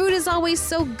recipes. Your food is always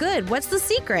so good. What's the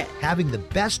secret? Having the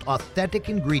best authentic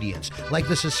ingredients, like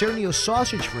the Cicernio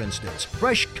sausage, for instance.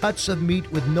 Fresh cuts of meat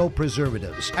with no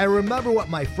preservatives. I remember what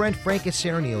my friend Frank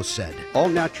Cicernio said. All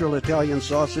natural Italian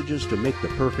sausages to make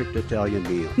the perfect Italian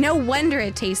meal. No wonder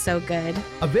it tastes so good.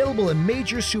 Available in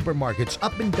major supermarkets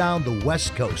up and down the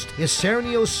West Coast.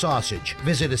 Cicernio sausage.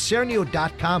 Visit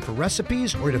Cicernio.com for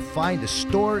recipes or to find a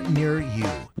store near you.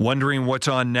 Wondering what's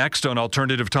on next on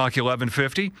Alternative Talk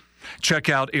 1150? Check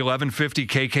out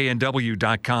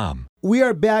 1150kknw.com. We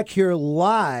are back here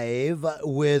live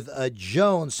with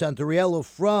Joan Santoriello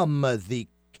from the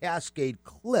Cascade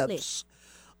Cliffs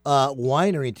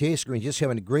Winery and Tasting Room. Just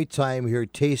having a great time here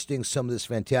tasting some of this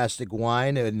fantastic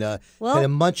wine and kind of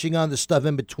munching on the stuff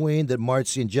in between that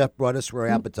Marcy and Jeff brought us for our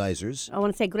appetizers. I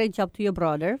want to say great job to your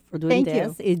brother for doing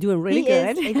this. You. He's doing really he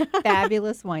good. He is a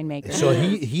fabulous winemaker. So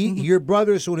your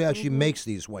brother is who actually makes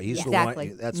these wines. He's exactly.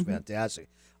 the wine. That's fantastic.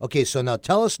 Okay, so now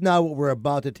tell us now what we're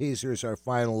about to taste. Here's our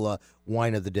final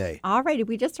wine of the day. All righty,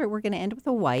 we're going to end with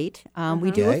a white. We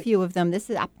do a few of them. This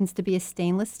happens to be a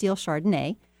stainless steel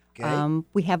Chardonnay. Okay.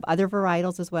 We have other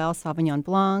varietals as well, Sauvignon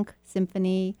Blanc,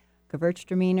 Symphony,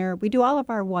 Gewürztraminer. We do all of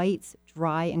our whites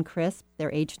dry and crisp.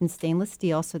 They're aged in stainless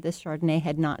steel, so this Chardonnay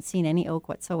had not seen any oak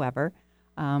whatsoever.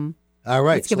 All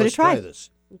right, let's give it a try. Try this.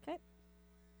 Okay.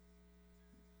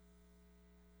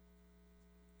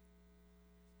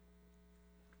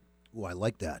 Oh, I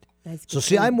like that. That's So good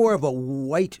see, too. I'm more of a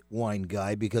white wine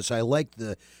guy because I like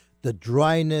the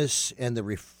dryness and the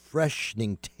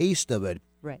refreshing taste of it.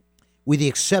 Right. With the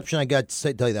exception, I got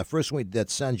to tell you that first one, that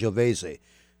Sangiovese.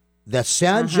 That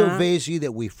Sangiovese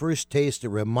that we first tasted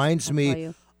reminds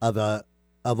me of a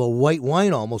white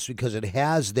wine almost because it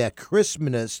has that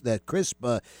crispness, that crisp,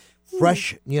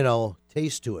 fresh,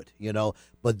 taste to it.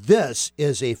 But this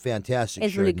is a fantastic.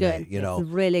 It's really good. Chardonnay, It's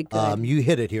really good. You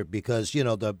hit it here because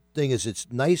the thing is it's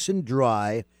nice and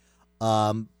dry,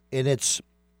 and it's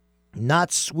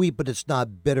not sweet, but it's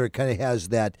not bitter. It kind of has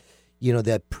that.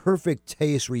 That perfect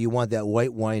taste where you want that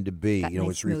white wine to be. That nice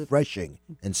It's smooth. refreshing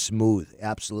and smooth.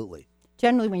 Absolutely.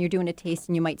 Generally, when you're doing a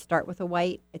tasting, you might start with a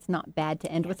white. It's not bad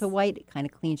to end with a white. It kind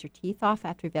of cleans your teeth off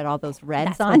after you've got all those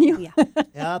reds on you.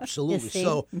 Absolutely. You see?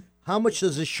 So, how much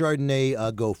does this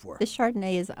Chardonnay go for? This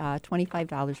Chardonnay is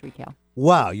 $25 retail.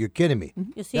 Wow, you're kidding me.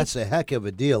 You see? That's a heck of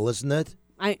a deal, isn't it?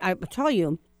 I tell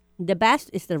you, the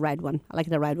best is the red one. I like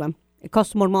the red one. It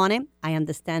costs more money. I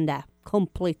understand that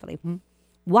completely.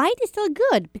 White is still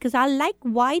good because I like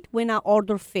white when I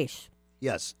order fish.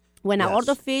 Yes. When I Yes.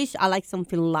 order fish, I like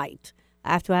something light.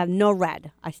 I have to have no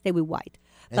red. I stay with white.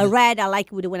 And But the- red, I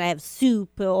like when I have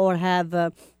soup or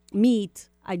have meat.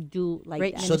 I do like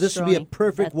Great that. So this would be a minestrone.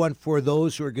 perfect one for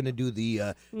those who are going to do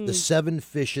the seven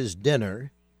fishes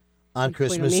dinner on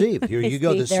Christmas me. Eve. Here you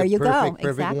go. This There is you a go. perfect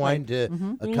Exactly. wine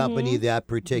to accompany that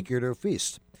particular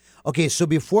feast. Okay, so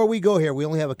before we go here, we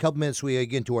only have a couple minutes. We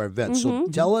get into our event. So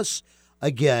tell us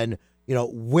again,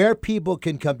 where people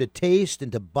can come to taste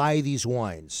and to buy these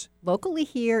wines. Locally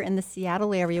here in the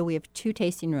Seattle area, we have 2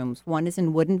 tasting rooms. One is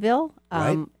in Woodinville,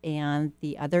 Right. and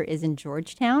the other is in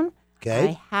Georgetown.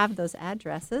 Okay. I have those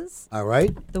addresses. All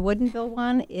right. The Woodinville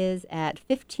one is at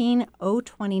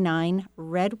 15029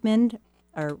 Redmond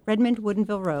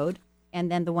Woodinville Road,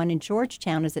 and then the one in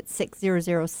Georgetown is at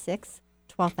 6006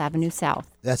 12th Avenue South.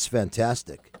 That's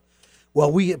fantastic. Well,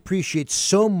 we appreciate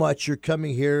so much your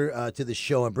coming here to the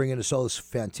show and bringing us all this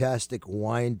fantastic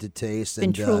wine to taste. It's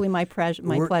been truly my pleasure.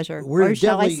 we're Or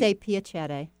shall I definitely- say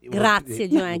piacere? Grazie,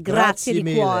 Joanna. Grazie di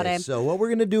mille. cuore. So what we're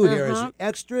going to do here is an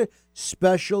extra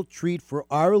special treat for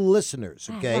our listeners,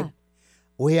 okay?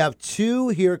 We have 2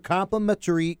 here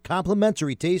complimentary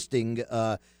tasting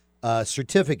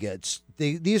certificates.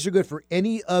 These are good for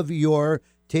any of your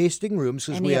tasting rooms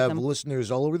because Any we of have them.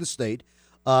 listeners all over the state.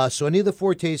 So any of the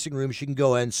 4 tasting rooms you can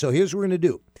go in. So here's what we're going to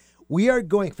do. We are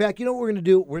going. In fact, you know what we're going to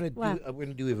do? We're going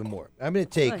to do even more. I'm going to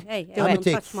take. hey, I'm going to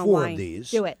take touch my 4 wine. of these.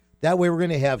 Do it. That way, we're going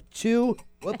to have 2.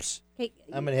 Whoops. Okay.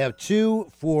 I'm going to have 2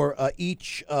 for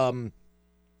each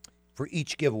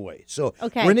giveaway. So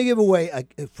Okay. we're going to give away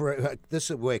this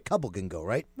way a couple can go,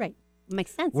 right? Right.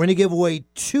 Makes sense. We're going to give away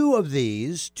 2 of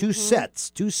these,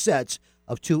 Mm-hmm. 2 sets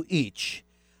of 2 each.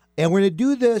 And we're going to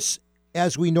do this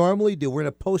as we normally do. We're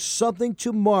going to post something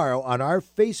tomorrow on our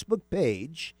Facebook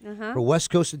page for West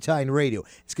Coast Italian Radio.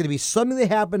 It's going to be something that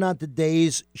happened on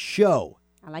today's show.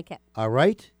 I like it. All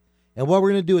right? And what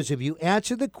we're going to do is if you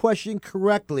answer the question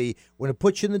correctly, we're going to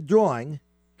put you in the drawing,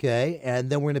 okay? And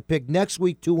then we're going to pick next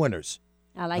week 2 winners.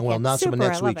 I like And we'll it. announce them on Super,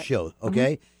 next I love week's it. show,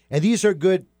 okay? And these are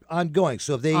good ongoing.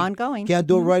 So if they Ongoing. can't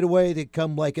do it right away, they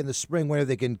come like in the spring, whenever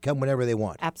they can come whenever they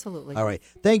want. Absolutely. All right.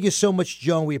 Thank you so much,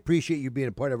 Joan. We appreciate you being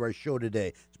a part of our show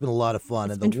today. It's been a lot of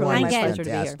fun. It's and been the truly wine my is pleasure to be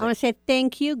here. fantastic. I want to say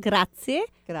thank you, grazie,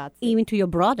 Grazie. even to your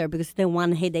brother because the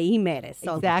one had the email.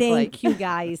 So Exactly. thank you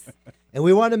guys. And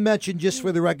we want to mention, just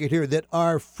for the record here, that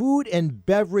our food and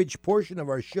beverage portion of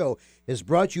our show is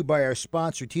brought to you by our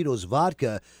sponsor, Tito's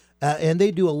Vodka. And they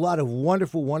do a lot of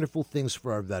wonderful, wonderful things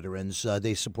for our veterans.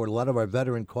 They support a lot of our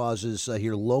veteran causes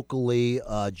here locally.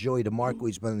 Joey DeMarco,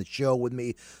 he's been on the show with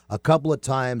me a couple of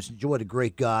times. Joey, a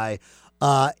great guy.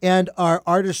 And our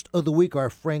artist of the week,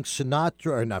 our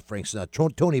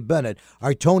Tony Bennett.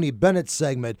 Our Tony Bennett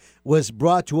segment was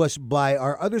brought to us by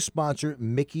our other sponsor,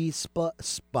 Mickey Spa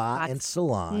and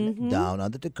Salon down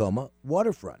on the Tacoma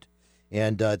waterfront.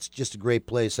 And it's just a great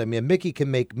place. I mean, Mickey can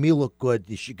make me look good.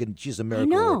 She's a I miracle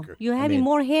know. worker. You're I having mean,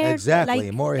 more hair. Exactly,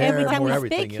 like, more hair, every time more we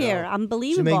everything. speak you here. know.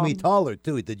 Unbelievable. She made me taller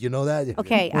too. Did you know that?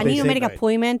 Okay, I Well, need they to say- make an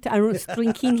appointment. I'm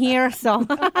drinking here, so.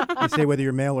 They say whether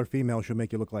you're male or female, she'll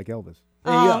make you look like Elvis.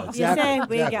 There you go. You Exactly. say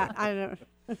we exactly. got, I don't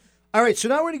know. All right, so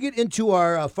now we're going to get into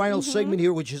our final segment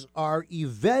here, which is our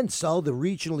events, all the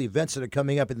regional events that are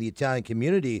coming up in the Italian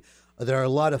community. That are a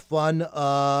lot of fun.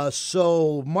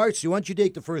 So, Marcy, why don't you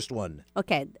take the first one?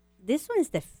 Okay, this one is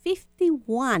the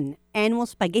 51 annual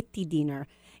spaghetti dinner.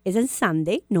 It's on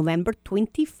Sunday, November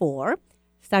 24.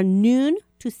 Start noon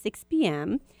to 6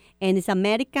 p.m. And it's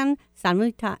American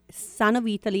Son of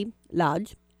Italy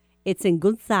Lodge. It's in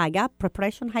Gonzaga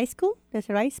Preparation High School. That's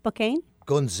right, Spokane.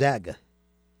 Gonzaga.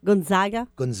 Gonzaga?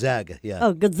 Gonzaga, yeah.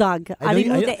 Oh, Gonzaga. I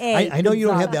removed the A. I know you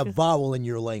don't have Gonzaga. that vowel in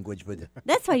your language, but...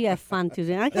 That's why you have fun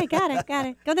today. Okay, got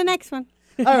it. Go to the next one.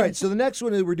 All right, so the next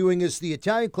one that we're doing is the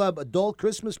Italian Club Adult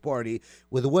Christmas Party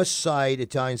with the West Side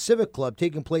Italian Civic Club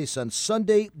taking place on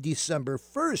Sunday, December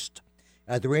 1st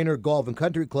at the Rainier Golf and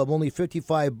Country Club. Only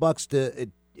 $55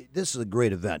 to... This is a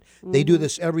great event. They do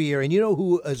this every year. And you know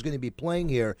who is going to be playing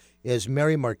here is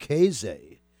Mary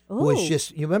Marchese. Who is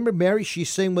just, you remember Mary? She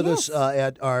sang with us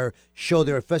at our show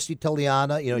there at Festa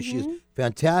Italiana. You know, she's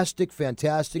fantastic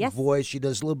voice. She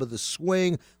does a little bit of the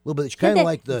swing, a little bit, kind of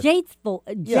like the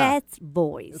jazz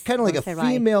voice. Kind of like a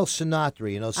female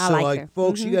Sinatra, you know. So, like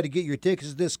folks, you got to get your tickets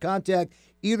to this. Contact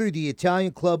either the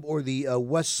Italian Club or the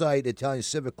West Side Italian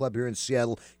Civic Club here in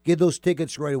Seattle. Get those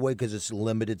tickets right away because it's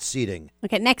limited seating.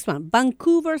 Okay, next one.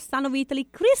 Vancouver Son of Italy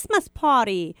Christmas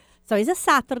Party. So it's a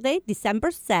Saturday,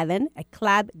 December 7 at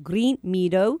Club Green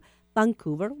Meadow,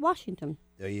 Vancouver, Washington.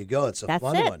 There you go. It's a That's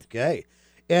fun it. one. Okay.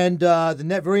 And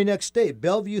the very next day,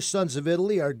 Bellevue Sons of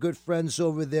Italy, our good friends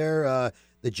over there,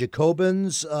 the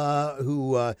Jacobins,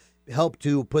 who helped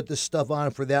to put this stuff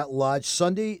on for that lodge.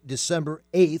 Sunday, December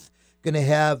 8th, going to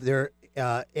have their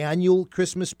annual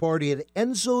Christmas party at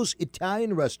Enzo's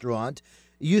Italian Restaurant.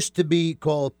 It used to be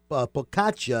called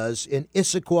Pocaccia's in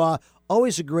Issaquah.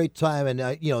 Always a great time, and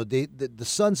the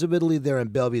Sons of Italy there in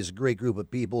Bellevue is a great group of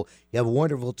people. You have a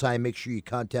wonderful time. Make sure you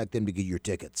contact them to get your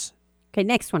tickets. Okay,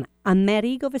 next one.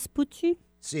 Amerigo Vespucci.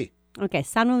 See. Okay,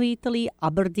 Son of Italy,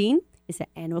 Aberdeen. It's an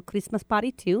annual Christmas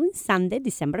party too. Sunday,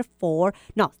 December 4.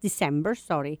 No, December,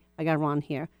 sorry. I got wrong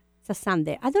here. It's a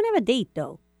Sunday. I don't have a date,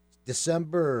 though.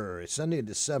 Sunday in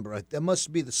December. That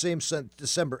must be the same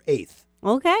December 8th.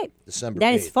 Okay. December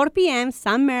That 8th. is 4 p.m.,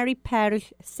 St. Mary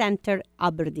Parish Center,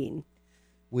 Aberdeen.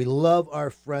 We love our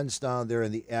friends down there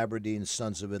in the Aberdeen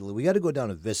Sons of Italy. We got to go down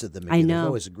and visit them again. I know. It's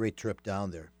always a great trip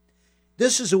down there.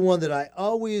 This is the one that I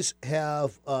always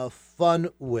have fun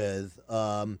with.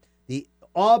 The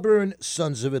Auburn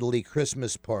Sons of Italy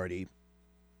Christmas Party.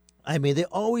 I mean, they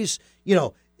always,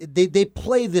 they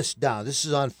play this down. This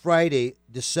is on Friday,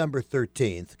 December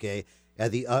 13th, okay,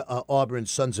 at the Auburn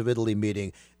Sons of Italy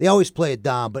meeting. They always play it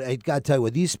down, but I got to tell you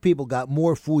what, these people got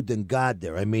more food than God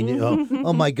there. I mean,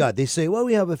 oh my God. They say, well,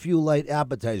 we have a few light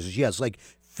appetizers. Yes, like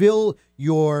fill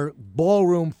your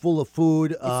ballroom full of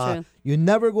food. True. You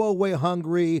never go away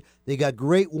hungry. They got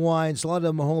great wines. A lot of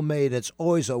them are homemade. It's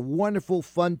always a wonderful,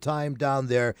 fun time down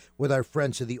there with our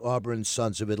friends at the Auburn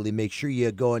Sons of Italy. Make sure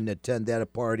you go and attend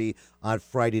that party on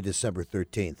Friday, December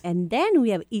 13th. And then we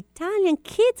have Italian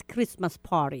Kids Christmas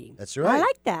Party. That's right. I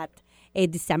like that.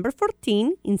 December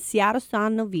 14 in Seattle,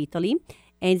 Son of Italy.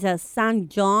 And it's a St.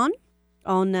 John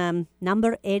on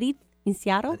number 80 in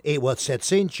Seattle. Well, it's at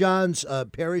St. John's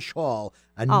Parish Hall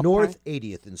on North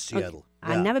 80th in Seattle.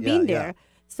 Okay. I've never been there.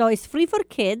 So it's free for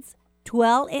kids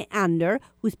 12 and under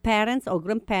whose parents or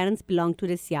grandparents belong to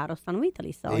the Seattle Son of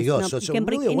Italy. So there you go. So it's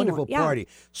really a wonderful party.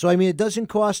 So, I mean, it doesn't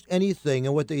cost anything.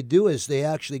 And what they do is they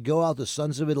actually go out to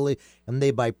Sons of Italy and they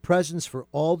buy presents for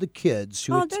all the kids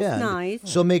who attend. That's nice.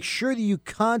 So make sure that you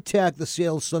contact the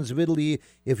Seattle Sons of Italy.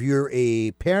 If you're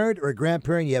a parent or a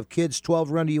grandparent, you have kids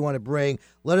 12 or under you want to bring,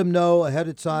 let them know ahead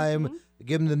of time. Mm-hmm.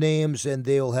 Give them the names, and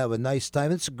they'll have a nice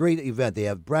time. It's a great event. They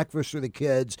have breakfast for the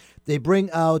kids. They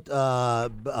bring out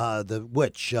the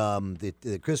witch,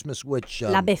 the Christmas witch.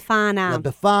 La Befana. La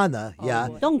Befana, yeah.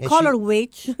 Don't call her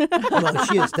witch. Well,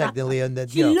 she is technically. And then,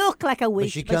 she looks like a witch,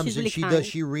 but she comes and really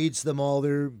she reads them all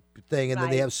their thing, and then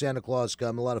they have Santa Claus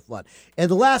come. A lot of fun. And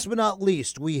the last but not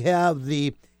least, we have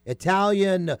the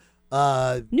Italian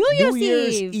New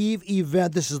Year's Eve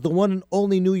event. This is the one and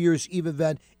only New Year's Eve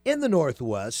event in the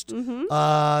Northwest. Mm-hmm.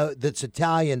 That's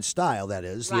Italian style, that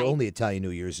is. The only Italian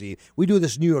New Year's Eve. We do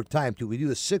this New York time, too. We do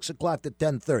this 6 o'clock to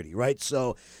 10:30, right?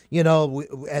 So,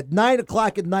 at 9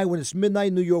 o'clock at night when it's midnight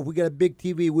in New York, we got a big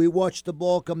TV. We watch the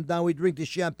ball come down. We drink the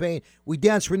champagne. We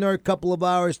dance for another couple of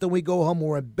hours. Then we go home.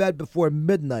 We're in bed before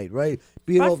midnight, right?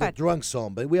 Being all the drunks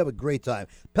home. But we have a great time.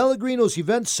 Pellegrino's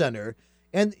Event Center.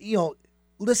 And,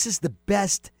 this is the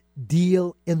best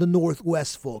deal in the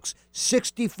Northwest, folks.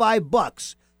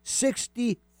 $65.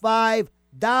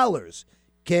 $65.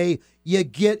 Okay, you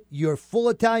get your full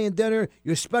Italian dinner,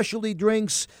 your specialty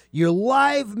drinks, your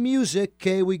live music.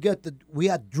 Okay, we got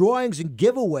drawings and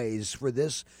giveaways for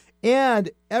this,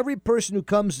 and every person who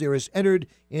comes there is entered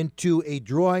into a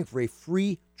drawing for a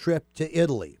free trip to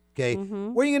Italy. Okay,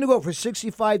 where are you going to go for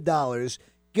 $65?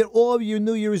 Get all of your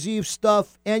New Year's Eve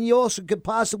stuff, and you also could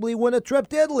possibly win a trip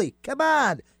to Italy. Come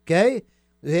on, okay?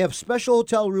 They have special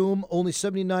hotel room, only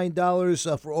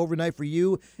 $79 for overnight for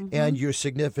you and your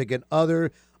significant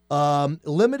other.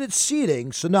 Limited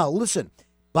seating. So now, listen,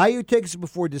 Buy your tickets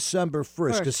before December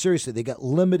 1st, because seriously, they got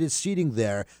limited seating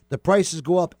there. The prices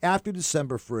go up after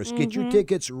December 1st. Get your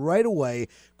tickets right away.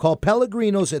 Call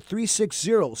Pellegrino's at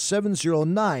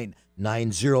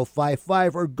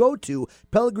 360-709-9055 or go to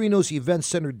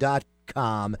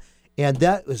pellegrino'seventcenter.com. And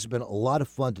that has been a lot of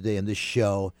fun today in this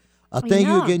show. Thank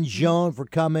you again, Joan, for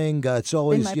coming. It's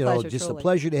always, pleasure, just truly. a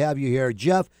pleasure to have you here.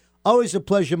 Jeff, always a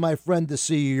pleasure, my friend, to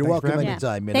see you. You're Thanks for welcome having me.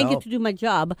 anytime. Thank you to do my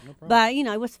job. But,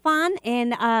 it was fun.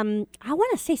 And I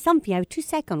want to say something. I have 2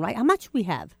 seconds, right? How much we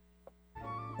have?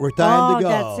 We're time to go.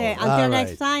 That's it. Until All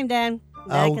next right. time, then.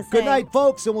 Like I Good say. night,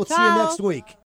 folks, and we'll see you Ciao. next week.